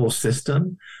workable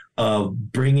system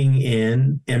of bringing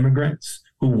in immigrants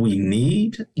who we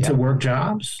need to work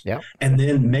jobs, and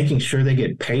then making sure they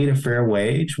get paid a fair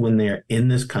wage when they're in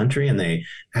this country and they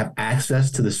have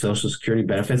access to the Social Security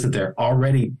benefits that they're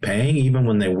already paying, even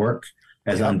when they work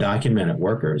as undocumented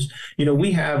workers.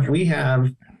 We have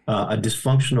a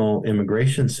dysfunctional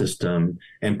immigration system,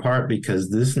 in part because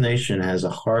this nation has a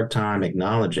hard time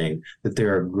acknowledging that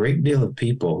there are a great deal of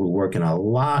people who work in a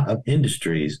lot of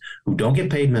industries who don't get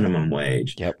paid minimum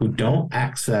wage, Yep. who don't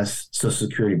access Social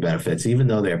Security benefits, even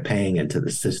though they're paying into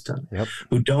the system, Yep.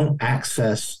 who don't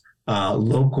access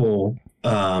local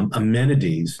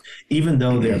amenities, even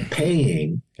though they're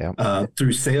paying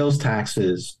through sales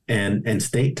taxes and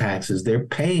state taxes, they're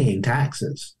paying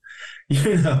taxes.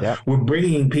 We're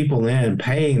bringing people in,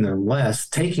 paying them less,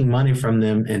 taking money from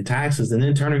them in taxes, and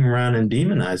then turning around and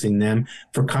demonizing them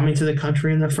for coming to the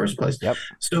country in the first place. Yep.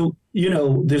 So,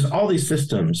 there's all these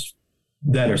systems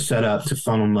that are set up to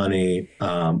funnel money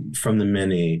from the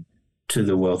many to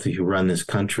the wealthy who run this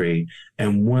country.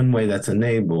 And one way that's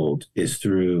enabled is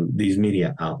through these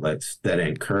media outlets that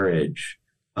encourage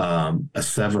a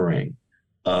severing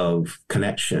of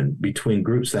connection between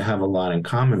groups that have a lot in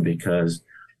common because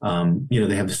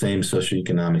they have the same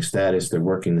socioeconomic status. They're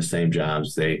working the same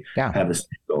jobs. They have the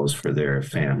same goals for their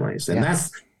families. And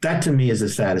that to me is the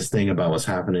saddest thing about what's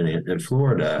happening in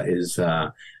Florida is,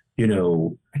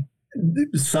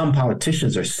 some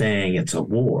politicians are saying it's a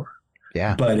war.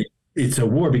 Yeah. But it's a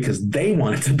war because they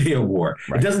want it to be a war.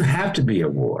 Right. It doesn't have to be a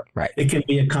war. Right. It can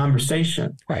be a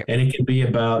conversation. Right. And it can be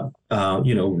about,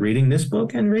 reading this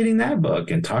book and reading that book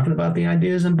and talking about the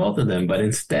ideas in both of them. But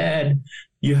instead,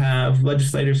 you have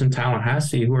legislators in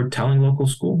Tallahassee who are telling local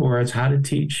school boards how to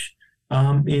teach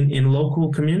in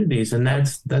local communities, and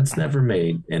that's never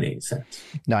made any sense.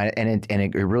 No, and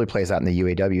it really plays out in the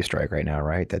UAW strike right now,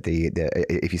 right? That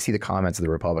if you see the comments of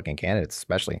the Republican candidates,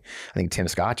 especially, I think Tim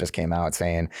Scott just came out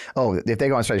saying, "Oh, if they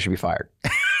go on strike, they should be fired."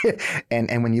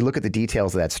 and when you look at the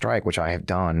details of that strike, which I have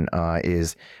done,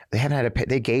 is they haven't had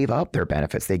they gave up their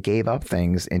benefits, they gave up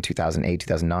things in 2008,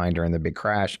 2009 during the big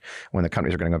crash when the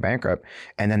companies were going to go bankrupt,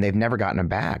 and then they've never gotten them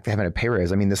back. They haven't had a pay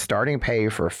raise. I mean, the starting pay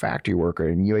for a factory worker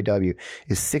in UAW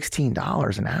is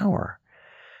 $16 an hour.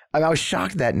 I was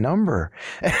shocked at that number.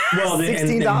 Well,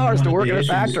 $16 to work in a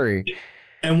factory.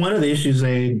 And one of the issues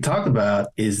they talk about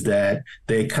is that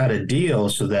they cut a deal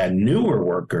so that newer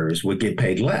workers would get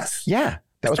paid less. Yeah.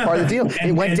 That was part of the deal.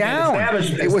 It went down.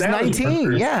 It was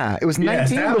 19. Workers, it was 19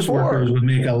 established before. Workers would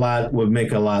make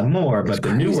a lot more, but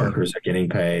the new workers are getting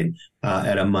paid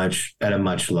at a much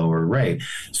lower rate.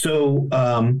 So,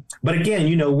 but again,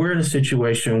 we're in a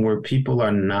situation where people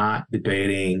are not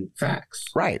debating facts.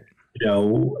 Right.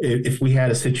 If we had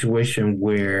a situation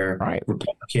where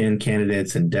Republican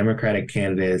candidates and Democratic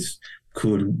candidates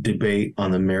could debate on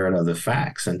the merit of the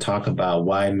facts and talk about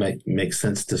why it makes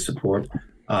sense to support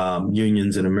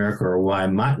unions in America or why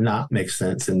it might not make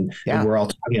sense, and we're all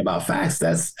talking about facts.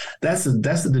 That's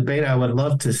the debate I would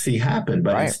love to see happen.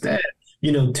 But instead,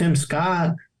 Tim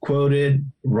Scott quoted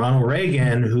Ronald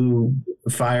Reagan, who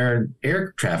fired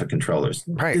air traffic controllers.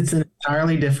 Right. It's an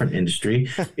entirely different industry.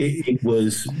 It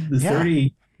was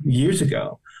 30 years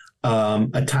ago,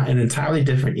 an entirely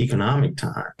different economic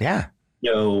time. Yeah.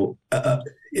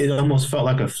 It almost felt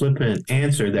like a flippant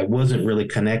answer that wasn't really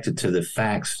connected to the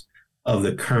facts of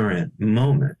the current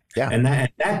moment. Yeah. And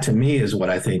that to me is what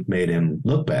I think made him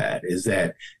look bad, is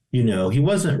that, he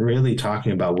wasn't really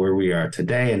talking about where we are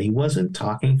today, and he wasn't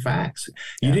talking facts.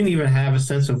 You didn't even have a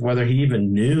sense of whether he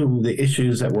even knew the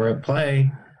issues that were at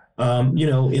play, in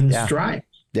the strike.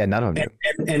 Yeah, none of them.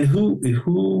 And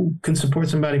who can support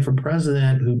somebody for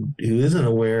president who isn't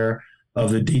aware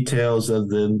of the details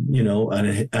of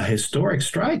a historic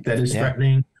strike that is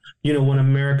threatening one of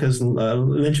America's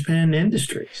linchpin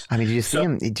industries. I mean, did you see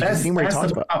him? Did you see where he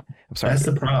talks about? I'm sorry. That's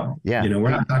the problem. Yeah, we're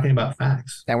not talking about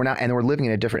facts, and we're living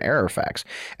in a different era of facts.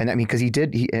 And I mean, because he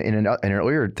in an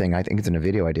earlier thing, I think it's in a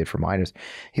video I did for Midas,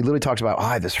 he literally talks about,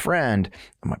 I have this friend,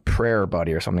 my prayer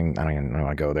buddy or something, I don't even know how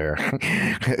to go there,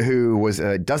 who was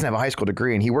doesn't have a high school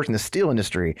degree, and he worked in the steel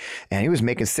industry, and he was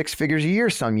making six figures a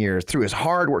year some years through his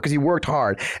hard work because he worked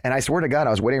hard. And I swear to God, I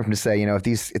was waiting for him to say, if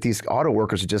these auto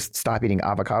workers would just stop eating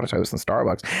avocado toast in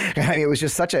Starbucks. I mean, it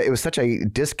was such a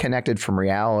disconnected from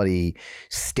reality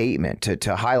statement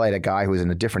to highlight a guy who was in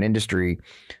a different industry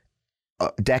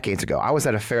decades ago. I was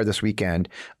at a fair this weekend.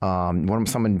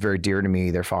 Someone very dear to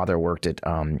me, their father worked at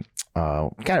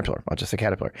Caterpillar. I'll just say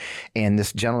Caterpillar. And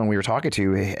this gentleman we were talking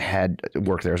to had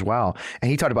worked there as well. And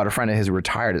he talked about a friend of his who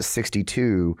retired at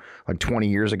 62, like 20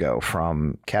 years ago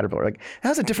from Caterpillar. Like, that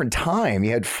was a different time.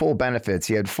 You had full benefits.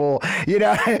 You had full,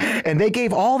 and they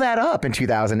gave all that up in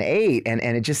 2008. And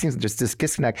it just seems just this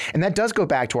disconnect. And that does go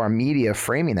back to our media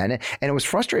framing that. And it was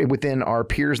frustrated within our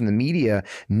peers in the media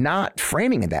not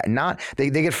framing that. They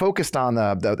get focused on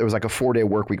there was like a 4-day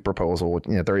work week proposal,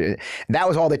 30, that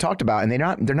was all they talked about. And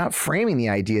they're not framing the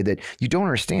idea that you don't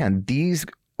understand these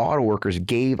auto workers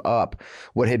gave up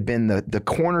what had been the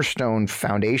cornerstone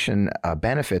foundation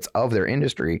benefits of their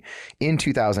industry in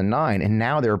 2009, and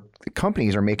now their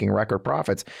companies are making record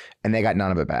profits, and they got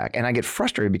none of it back. And I get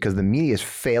frustrated because the media is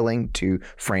failing to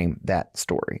frame that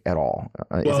story at all.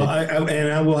 Well,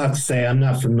 I will have to say I'm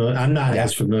not familiar. I'm not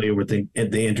as familiar with the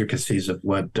intricacies of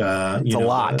what it's a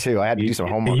lot too. I had to do some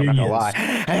homework. I'm not gonna lie.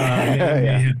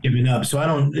 May have given up, so I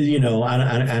don't.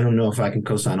 I don't know if I can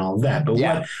co-sign all of that. But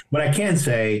what I can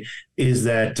say is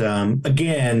that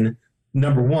again,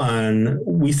 number one,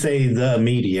 we say the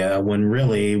media when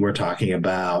really we're talking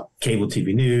about cable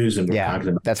TV news and we're talking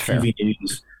about TV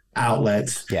news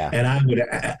outlets. Yeah. And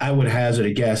I would hazard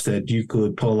a guess that you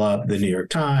could pull up the New York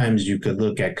Times, you could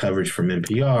look at coverage from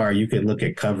NPR, you could look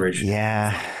at coverage.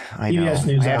 Yeah, I know. PBS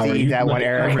News I have to eat that one,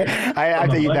 Eric. I have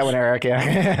to eat that one, Eric.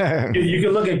 Yeah. You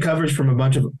can look at coverage from a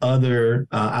bunch of other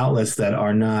outlets that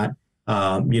are not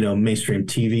mainstream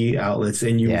TV outlets,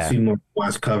 and you will see more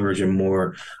nuanced coverage and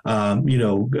more,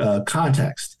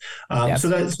 context. So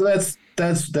that's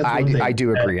I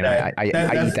do agree, and I eat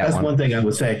that one. That's one thing I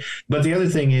would say. But the other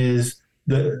thing is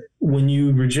when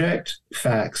you reject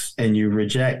facts and you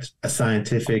reject a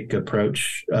scientific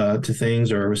approach to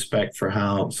things or a respect for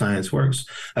how science works,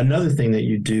 another thing that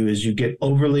you do is you get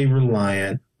overly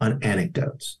reliant on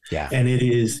anecdotes. Yeah. And it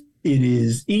is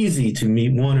easy to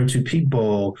meet one or two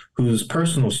people whose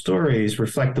personal stories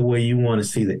reflect the way you want to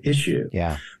see the issue.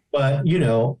 Yeah. But,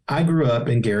 I grew up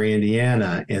in Gary,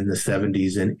 Indiana in the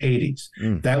 70s and 80s.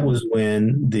 That was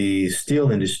when the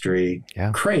steel industry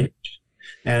cratered.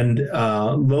 And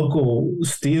local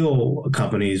steel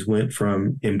companies went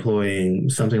from employing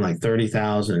something like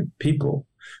 30,000 people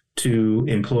to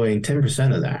employing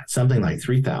 10% of that, something like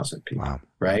 3,000 people. Wow.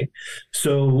 Right.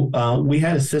 So we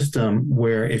had a system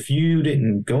where if you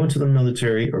didn't go into the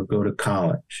military or go to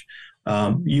college,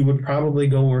 you would probably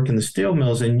go work in the steel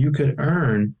mills and you could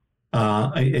earn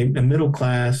a middle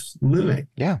class living.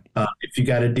 Yeah. If you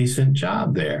got a decent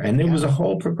job there. And there was a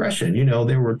whole progression.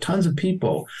 There were tons of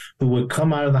people who would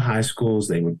come out of the high schools,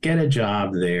 they would get a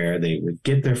job there, they would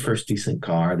get their first decent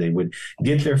car, they would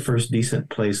get their first decent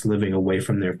place living away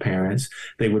from their parents.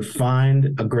 They would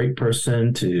find a great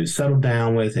person to settle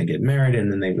down with and get married,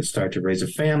 and then they would start to raise a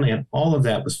family. And all of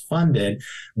that was funded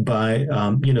by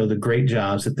the great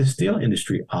jobs that the steel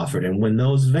industry offered. And when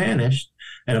those vanished,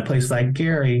 in a place like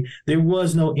Gary, there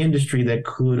was no industry that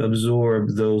could absorb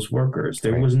those workers.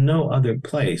 There was no other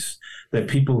place that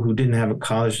people who didn't have a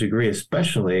college degree,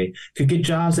 especially, could get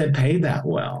jobs that paid that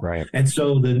well. Right. And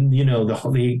so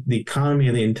the economy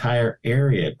of the entire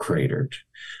area cratered.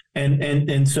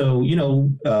 And so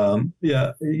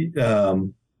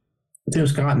Tim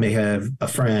Scott may have a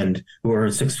friend who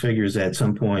earned six figures at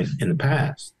some point in the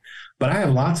past, but I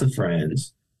have lots of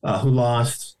friends who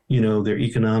lost their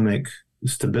economic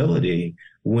stability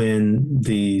when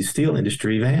the steel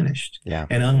industry vanished. Yeah.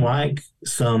 And unlike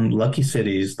some lucky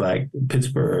cities like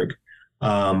Pittsburgh,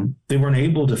 they weren't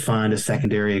able to find a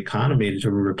secondary economy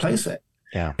to replace it.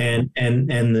 Yeah. And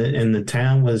the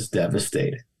town was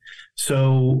devastated.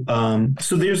 So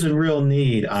there's a real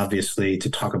need, obviously, to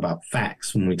talk about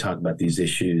facts when we talk about these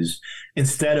issues,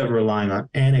 instead of relying on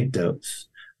anecdotes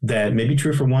that may be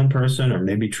true for one person or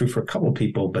maybe true for a couple of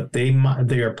people, but they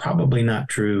are probably not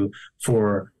true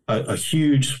for a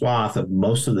huge swath of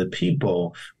most of the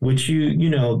people, which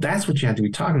that's what you have to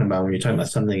be talking about when you're talking about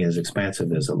something as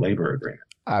expansive as a labor agreement.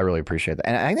 I really appreciate that.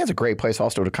 And I think that's a great place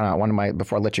also to kind of,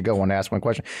 before I let you go, I want to ask one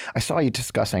question. I saw you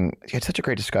had such a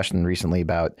great discussion recently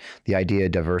about the idea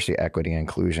of diversity, equity, and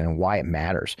inclusion and why it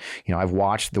matters. I've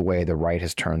watched the way the right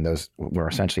has turned those were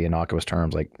essentially innocuous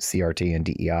terms like CRT and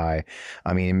DEI.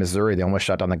 I mean, in Missouri, they almost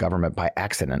shut down the government by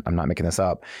accident. I'm not making this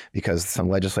up, because some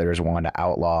legislators wanted to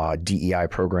outlaw DEI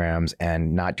programs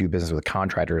and not do business with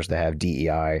contractors that have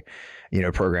DEI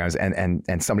programs, and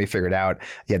somebody figured out,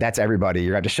 that's everybody.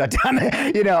 You're going to have to shut down,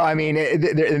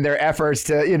 in their efforts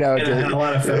to, a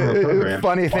lot of federal programs.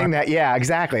 Funny thing that,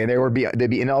 exactly. And they'd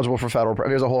be ineligible for federal,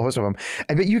 there's a whole host of them.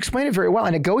 But you explained it very well.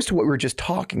 And it goes to what we were just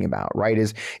talking about, right?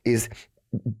 Is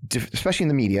especially in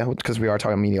the media, because we are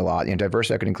talking media a lot,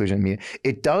 diversity, equity, inclusion in media,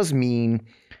 it does mean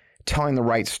telling the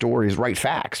right stories, right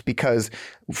facts, because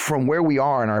from where we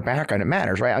are in our background, it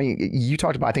matters, right? I mean, you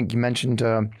talked about, I think you mentioned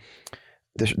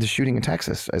the shooting in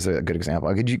Texas as a good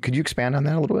example. Could you expand on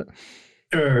that a little bit?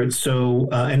 Sure. So,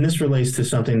 and this relates to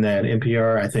something that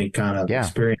NPR, I think, kind of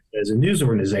experienced as a news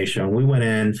organization. We went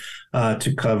in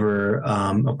to cover,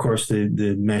 of course,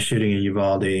 the mass shooting in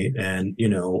Uvalde, and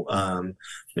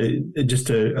just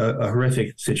a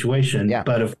horrific situation. Yeah.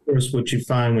 But of course, what you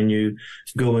find when you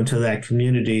go into that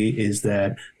community is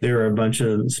that there are a bunch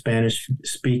of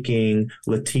Spanish-speaking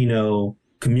Latino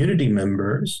community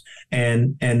members,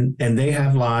 and they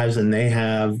have lives, and they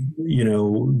have,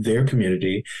 their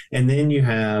community. And then you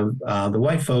have the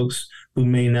white folks who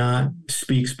may not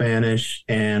speak Spanish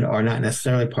and are not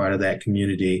necessarily part of that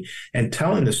community. And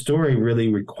telling the story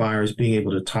really requires being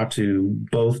able to talk to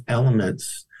both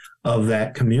elements of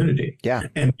that community,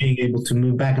 and being able to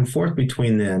move back and forth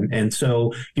between them. And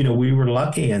so, we were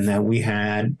lucky in that we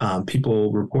had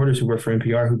reporters who worked for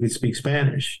NPR who could speak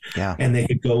Spanish, and they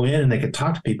could go in and they could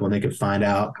talk to people and they could find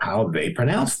out how they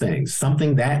pronounce things,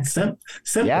 something that simple.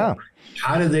 Yeah.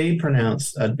 How do they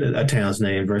pronounce a town's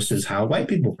name versus how white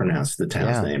people pronounce the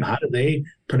town's name? How do they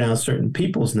pronounce certain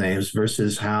people's names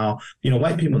versus how,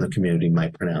 white people in the community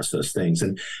might pronounce those things?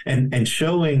 And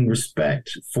showing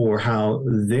respect for how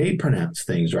they pronounce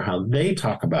things or how they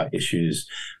talk about issues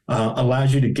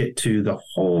allows you to get to the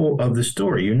whole of the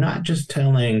story. You're not just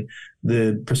telling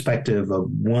the perspective of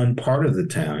one part of the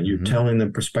town. You're telling the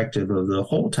perspective of the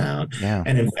whole town. Yeah.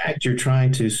 And in fact, you're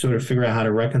trying to sort of figure out how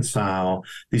to reconcile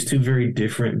these two very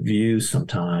different views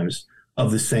sometimes of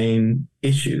the same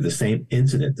issue, the same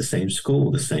incident, the same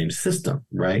school, the same system,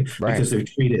 right? Because they're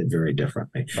treated very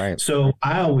differently. Right. So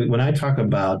when I talk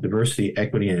about diversity,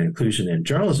 equity, and inclusion in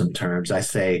journalism terms, I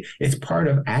say it's part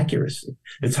of accuracy.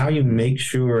 It's how you make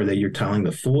sure that you're telling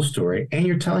the full story and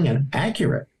you're telling an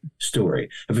accurate story.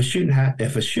 If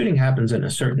a shooting happens in a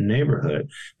certain neighborhood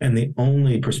and the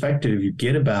only perspective you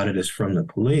get about it is from the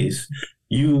police,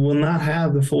 you will not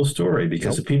have the full story,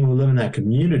 because the people who live in that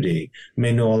community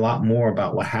may know a lot more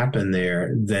about what happened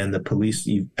there than the police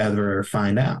ever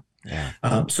find out. Yeah.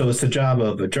 So it's the job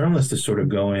of a journalist to sort of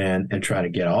go in and try to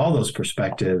get all those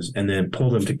perspectives and then pull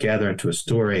them together into a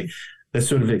story that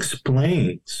sort of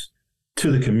explains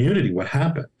to the community what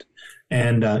happened.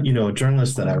 And, a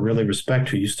journalist that I really respect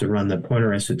who used to run the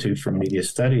Poynter Institute for Media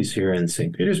Studies here in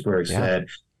St. Petersburg said,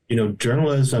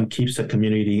 journalism keeps the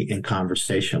community in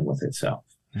conversation with itself.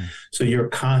 So you're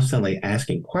constantly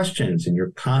asking questions and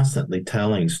you're constantly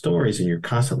telling stories and you're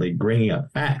constantly bringing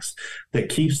up facts that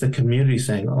keeps the community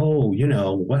saying, oh,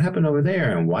 what happened over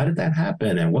there and why did that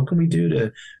happen? And what can we do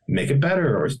to make it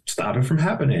better or stop it from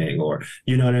happening? Or,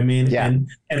 you know what I mean? Yeah. And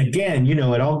again,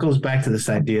 it all goes back to this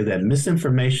idea that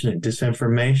misinformation and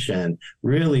disinformation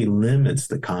really limits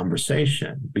the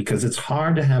conversation, because it's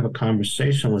hard to have a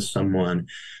conversation with someone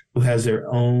who has their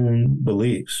own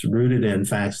beliefs rooted in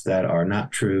facts that are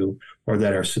not true or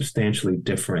that are substantially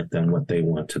different than what they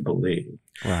want to believe.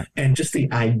 Right. And just the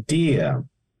idea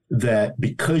that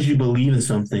because you believe in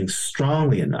something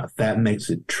strongly enough, that makes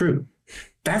it true.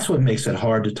 That's what makes it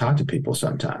hard to talk to people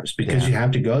sometimes, because you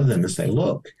have to go to them and say,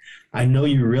 look, I know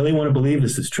you really want to believe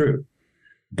this is true,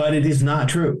 but it is not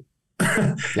true.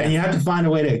 And you have to find a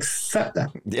way to accept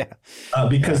that.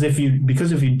 Because if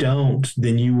you don't,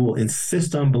 then you will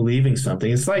insist on believing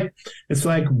something. It's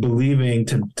like believing,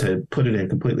 to put it in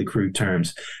completely crude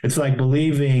terms, it's like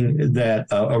believing that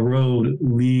a road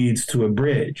leads to a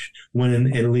bridge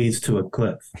when it leads to a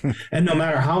cliff. And no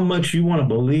matter how much you want to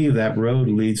believe that road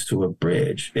leads to a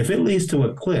bridge, if it leads to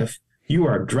a cliff, you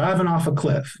are driving off a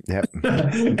cliff. Yep.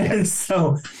 And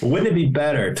so wouldn't it be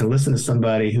better to listen to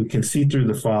somebody who can see through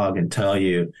the fog and tell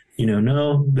you,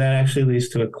 no, that actually leads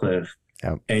to a cliff.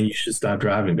 Yep. And you should stop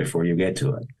driving before you get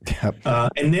to it. Yep.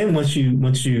 And then once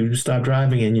you stop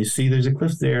driving and you see there's a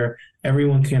cliff there,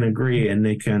 everyone can agree and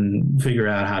they can figure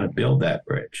out how to build that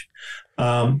bridge.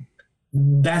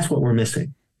 That's what we're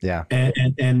missing. Yeah.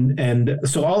 And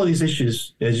so all of these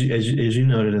issues, as you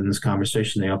noted in this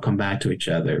conversation, they all come back to each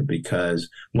other, because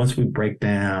once we break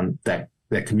down that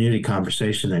community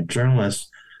conversation, that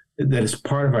journalists, that is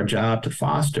part of our job to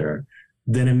foster,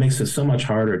 then it makes it so much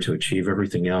harder to achieve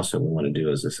everything else that we want to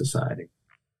do as a society.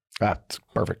 That's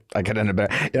perfect. I couldn't have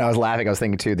better. I was laughing. I was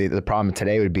thinking too, the problem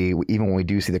today would be, even when we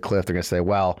do see the cliff, they're going to say,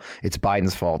 well, it's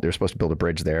Biden's fault. They're supposed to build a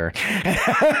bridge there.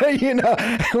 We can't even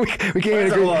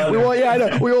agree. I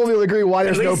know. We won't even agree why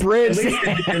there's no bridge.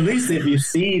 At least if you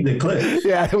see the cliff.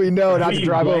 Yeah, we know not to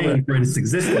drive over it. For its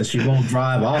existence, you won't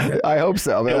drive off it. I hope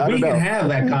so. But we can have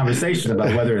that conversation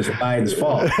about whether it's Biden's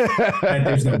fault that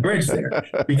there's no bridge there,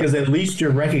 because at least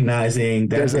you're recognizing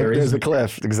that there's a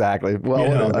cliff. Exactly.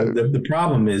 Well, the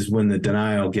problem is when the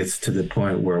denial gets to the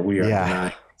point where we are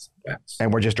denying.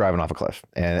 And we're just driving off a cliff,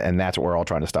 and that's what we're all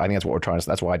trying to stop. I think that's what we're trying to.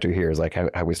 That's what I do here is like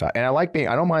how we stop. And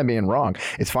I don't mind being wrong.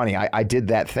 It's funny. I did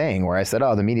that thing where I said,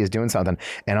 "Oh, the media is doing something,"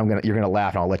 and you're gonna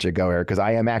laugh, and I'll let you go, Eric, because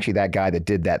I am actually that guy that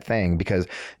did that thing. Because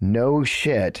no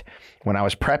shit, when I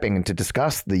was prepping to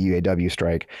discuss the UAW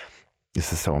strike,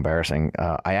 This is so embarrassing.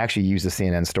 I actually used the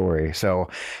CNN story. So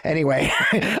anyway,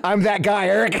 I'm that guy,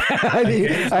 Eric.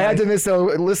 I had to miss. So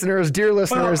listeners, dear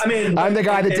listeners, Well, I mean, I'm the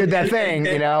guy that did that thing,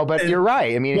 but you're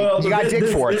right. I mean, you got to dig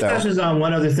for it, though. This touches on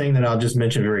one other thing that I'll just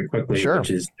mention very quickly, Sure.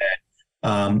 which is that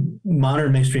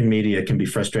modern mainstream media can be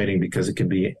frustrating because it can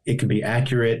be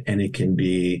accurate and it can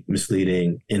be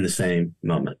misleading in the same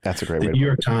moment. That's a great way. The New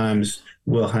York Times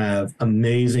will have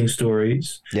amazing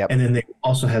stories, and then they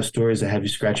also have stories that have you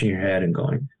scratching your head and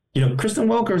going, Kristen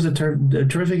Welker is a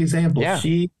terrific example. Yeah.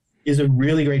 She is a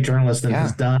really great journalist and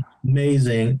has done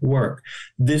amazing work.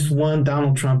 This one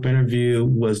Donald Trump interview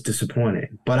was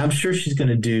disappointing, but I'm sure she's going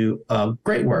to do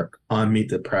great work on Meet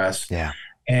the Press. Yeah.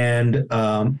 And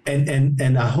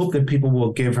I hope that people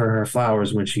will give her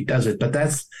flowers when she does it. But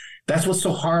that's what's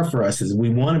so hard for us is we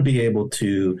want to be able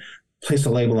to place a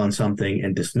label on something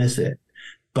and dismiss it.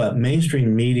 But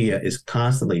mainstream media is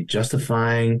constantly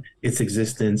justifying its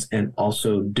existence and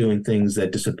also doing things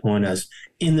that disappoint us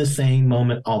in the same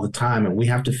moment all the time. And we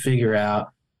have to figure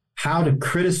out how to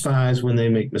criticize when they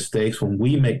make mistakes, when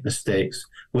we make mistakes,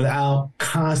 without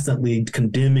constantly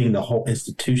condemning the whole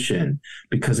institution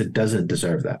because it doesn't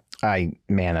deserve that.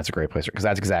 That's a great place because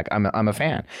that's exactly. I'm a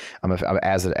fan. I was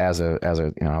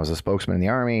a spokesman in the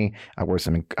Army. I worked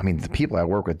the people I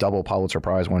work with, double Pulitzer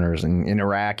Prize winners in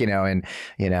Iraq, and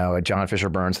John Fisher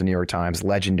Burns, the New York Times,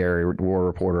 legendary war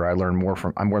reporter. I learned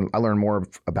more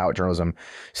about journalism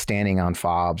standing on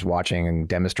FOBs, watching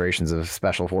demonstrations of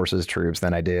special forces troops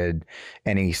than I did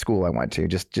any school I went to.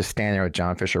 Just standing there with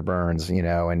John Fisher Burns,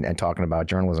 and talking about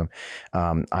journalism.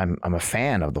 I'm a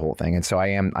fan of the whole thing, and so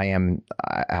I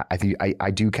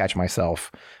do catch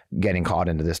myself getting caught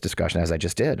into this discussion as I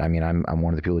just did. I mean, I'm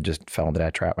one of the people who just fell into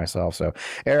that trap myself. So,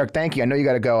 Eric, thank you. I know you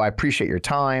got to go. I appreciate your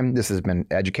time. This has been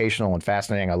educational and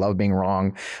fascinating. I love being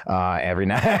wrong every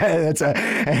night.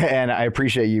 And I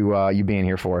appreciate you being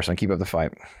here for us, and keep up the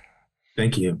fight.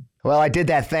 Thank you. Well, I did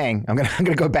that thing. I'm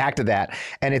gonna go back to that,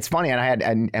 and it's funny.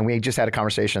 And we just had a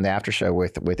conversation in the after show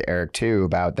with Eric too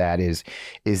about that. It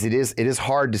is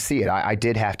hard to see it. I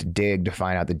did have to dig to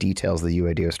find out the details of the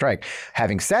UAW strike.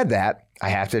 Having said that, I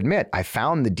have to admit I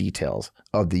found the details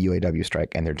of the UAW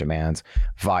strike and their demands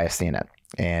via CNN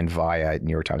and via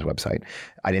New York Times website.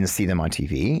 I didn't see them on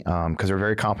TV because they're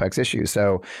very complex issues.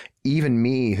 So even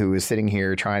me, who is sitting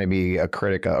here trying to be a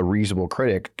critic, a reasonable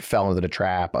critic, fell into the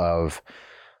trap of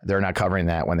they're not covering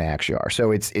that when they actually are. So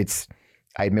it's.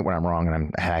 I admit when I'm wrong, and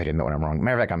I'm happy to admit when I'm wrong.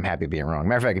 Matter of fact, I'm happy being wrong.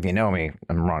 Matter of fact, if you know me,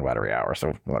 I'm wrong about every hour.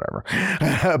 So whatever.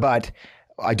 But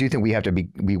I do think we do have to be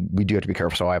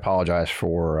careful. So I apologize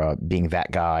for being that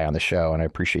guy on the show, and I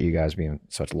appreciate you guys being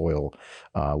such loyal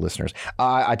listeners.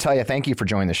 I tell you, thank you for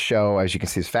joining the show. As you can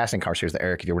see, it's fascinating conversations with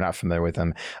Eric. If you were not familiar with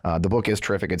him, the book is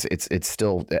terrific. It's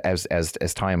still as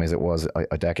timely as it was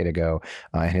a decade ago,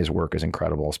 and his work is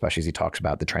incredible, especially as he talks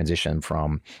about the transition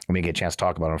from. When we get a chance to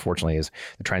talk about it, unfortunately, is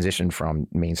the transition from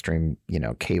mainstream,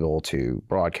 cable to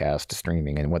broadcast to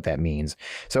streaming and what that means.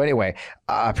 So anyway,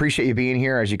 I appreciate you being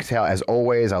here. As you can tell, as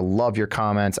always, I love your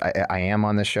comments. I am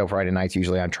on this show Friday nights.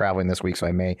 Usually I'm traveling this week, so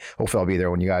hopefully I'll be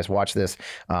there when you guys watch this.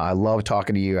 I love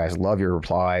talking to you. I love your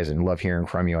replies and love hearing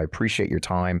from you. I appreciate your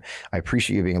time. I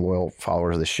appreciate you being loyal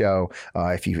followers of the show.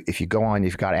 If you go on, if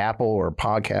you've got Apple or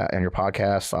podcast and your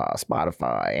podcasts,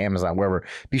 Spotify, Amazon, wherever,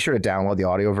 be sure to download the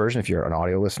audio version if you're an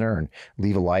audio listener, and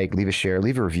leave a like, leave a share,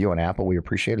 leave a review on Apple. We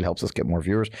appreciate it. It helps us get more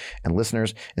viewers and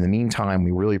listeners. In the meantime,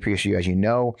 we really appreciate you. As you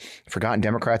know, Forgotten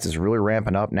Democrats is really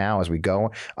ramping up now as we go.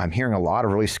 I'm hearing a lot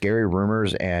of really scary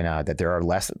rumors, and that there are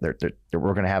less. That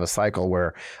we're going to have a cycle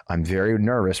where I'm very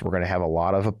nervous. We're going to have a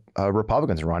lot of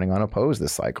Republicans running unopposed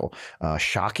this cycle.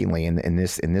 Shockingly, in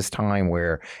this time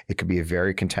where it could be a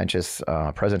very contentious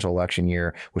presidential election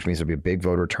year, which means there'll be a big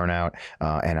voter turnout,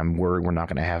 and I'm worried we're not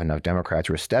going to have enough Democrats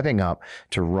who are stepping up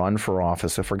to run for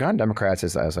office. So Forgotten Democrats,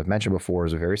 as I've mentioned before,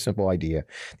 is a very simple idea.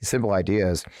 The simple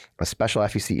idea is a special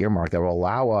FEC earmark that will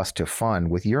allow us to fund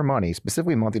with your money,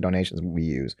 specifically monthly donations we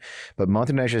use, but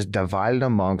monthly donations divided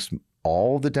amongst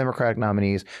all the Democratic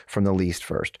nominees from the least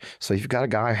first. So you've got a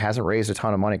guy who hasn't raised a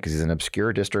ton of money because he's in an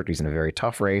obscure district. He's in a very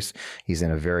tough race. He's in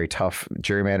a very tough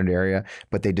gerrymandered area,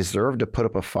 but they deserve to put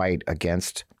up a fight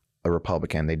against a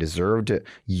Republican. They deserve to,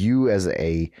 you as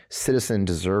a citizen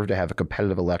deserve to have a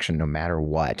competitive election no matter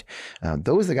what.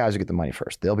 Those are the guys who get the money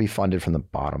first. They'll be funded from the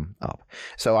bottom up.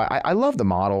 So I love the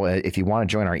model. If you want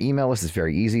to join our email list, it's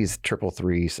very easy. It's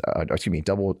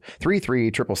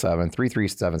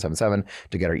 333-777-33777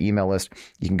 to get our email list.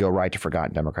 You can go right to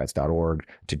ForgottenDemocrats.org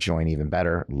to join even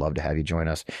better. Love to have you join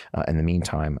us. In the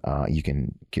meantime, you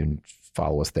can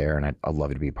follow us there, and I'd love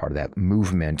you to be a part of that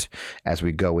movement as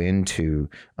we go into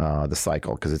the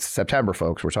cycle, because it's September,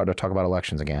 folks. We're starting to talk about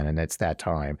elections again, and it's that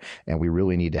time, and we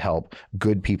really need to help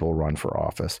good people run for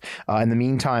office. In the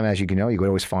meantime, as you can know, you can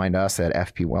always find us at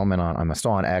FP Wellman. I'm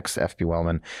still on X, FP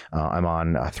Wellman. I'm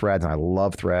on Threads, and I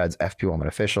love Threads, FP Wellman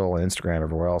Official, and Instagram,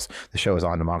 everywhere else. The show is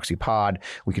on Democracy Pod.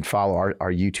 We can follow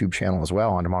our YouTube channel as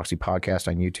well, on Democracy Podcast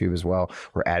on YouTube as well.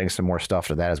 We're adding some more stuff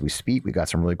to that as we speak. We got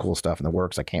some really cool stuff in the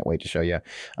works. I can't wait to show you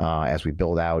as we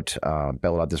build out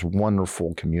this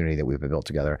wonderful community that we've built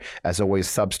together. As always,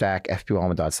 Substack,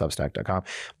 fpwellman.substack.com.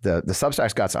 The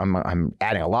Substack's got some, I'm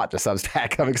adding a lot to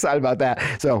Substack. I'm excited about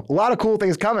that. So a lot of cool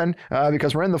things coming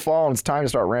because we're in the fall and it's time to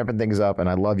start ramping things up. And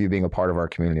I love you being a part of our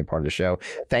community and part of the show.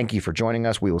 Thank you for joining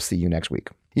us. We will see you next week.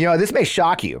 You know, this may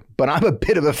shock you, but I'm a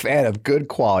bit of a fan of good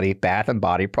quality bath and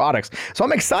body products. So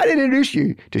I'm excited to introduce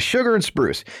you to Sugar and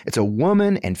Spruce. It's a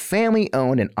woman and family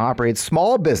owned and operated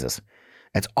small business.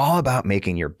 It's all about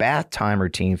making your bath time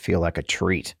routine feel like a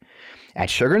treat. At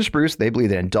Sugar and Spruce, they believe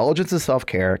that indulgence and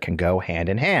self-care can go hand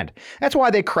in hand. That's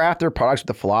why they craft their products with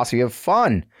the philosophy of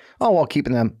fun, all while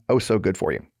keeping them oh so good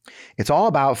for you. It's all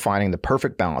about finding the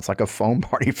perfect balance, like a foam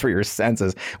party for your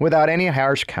senses, without any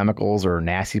harsh chemicals or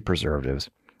nasty preservatives.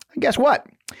 And guess what?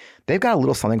 They've got a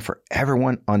little something for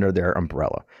everyone under their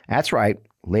umbrella. That's right,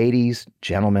 ladies,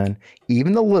 gentlemen,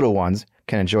 even the little ones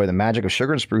can enjoy the magic of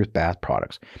Sugar and Spruce bath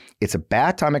products. It's a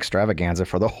bath time extravaganza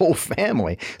for the whole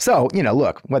family. So,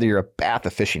 look, whether you're a bath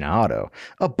aficionado,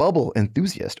 a bubble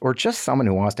enthusiast, or just someone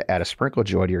who wants to add a sprinkle of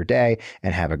joy to your day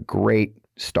and have a great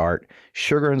start,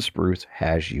 Sugar and Spruce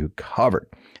has you covered.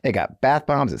 They got bath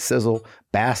bombs that sizzle,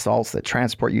 bath salts that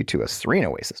transport you to a serene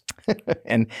oasis,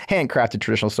 and handcrafted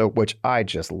traditional soap, which I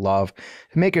just love,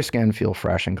 to make your skin feel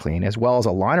fresh and clean, as well as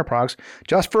a line of products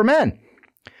just for men.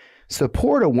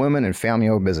 Support a women and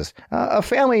family-owned business. A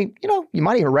family, you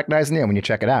might even recognize the name when you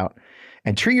check it out.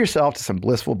 And treat yourself to some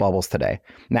blissful bubbles today.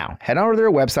 Now, head over to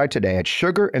their website today at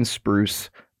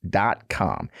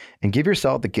sugarandspruce.com and give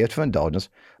yourself the gift of indulgence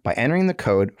by entering the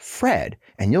code FRED,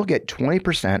 and you'll get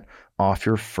 20% off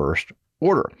your first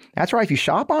order. That's right. If you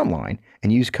shop online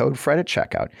and use code FRED at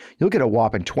checkout, you'll get a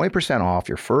whopping 20% off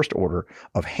your first order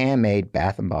of handmade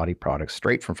bath and body products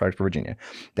straight from Fredericksburg, Virginia.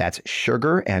 That's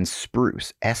Sugar and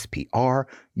Spruce, SPRUCE.com.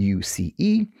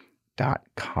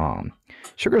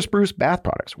 Sugar and Spruce bath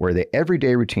products, where the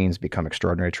everyday routines become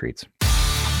extraordinary treats.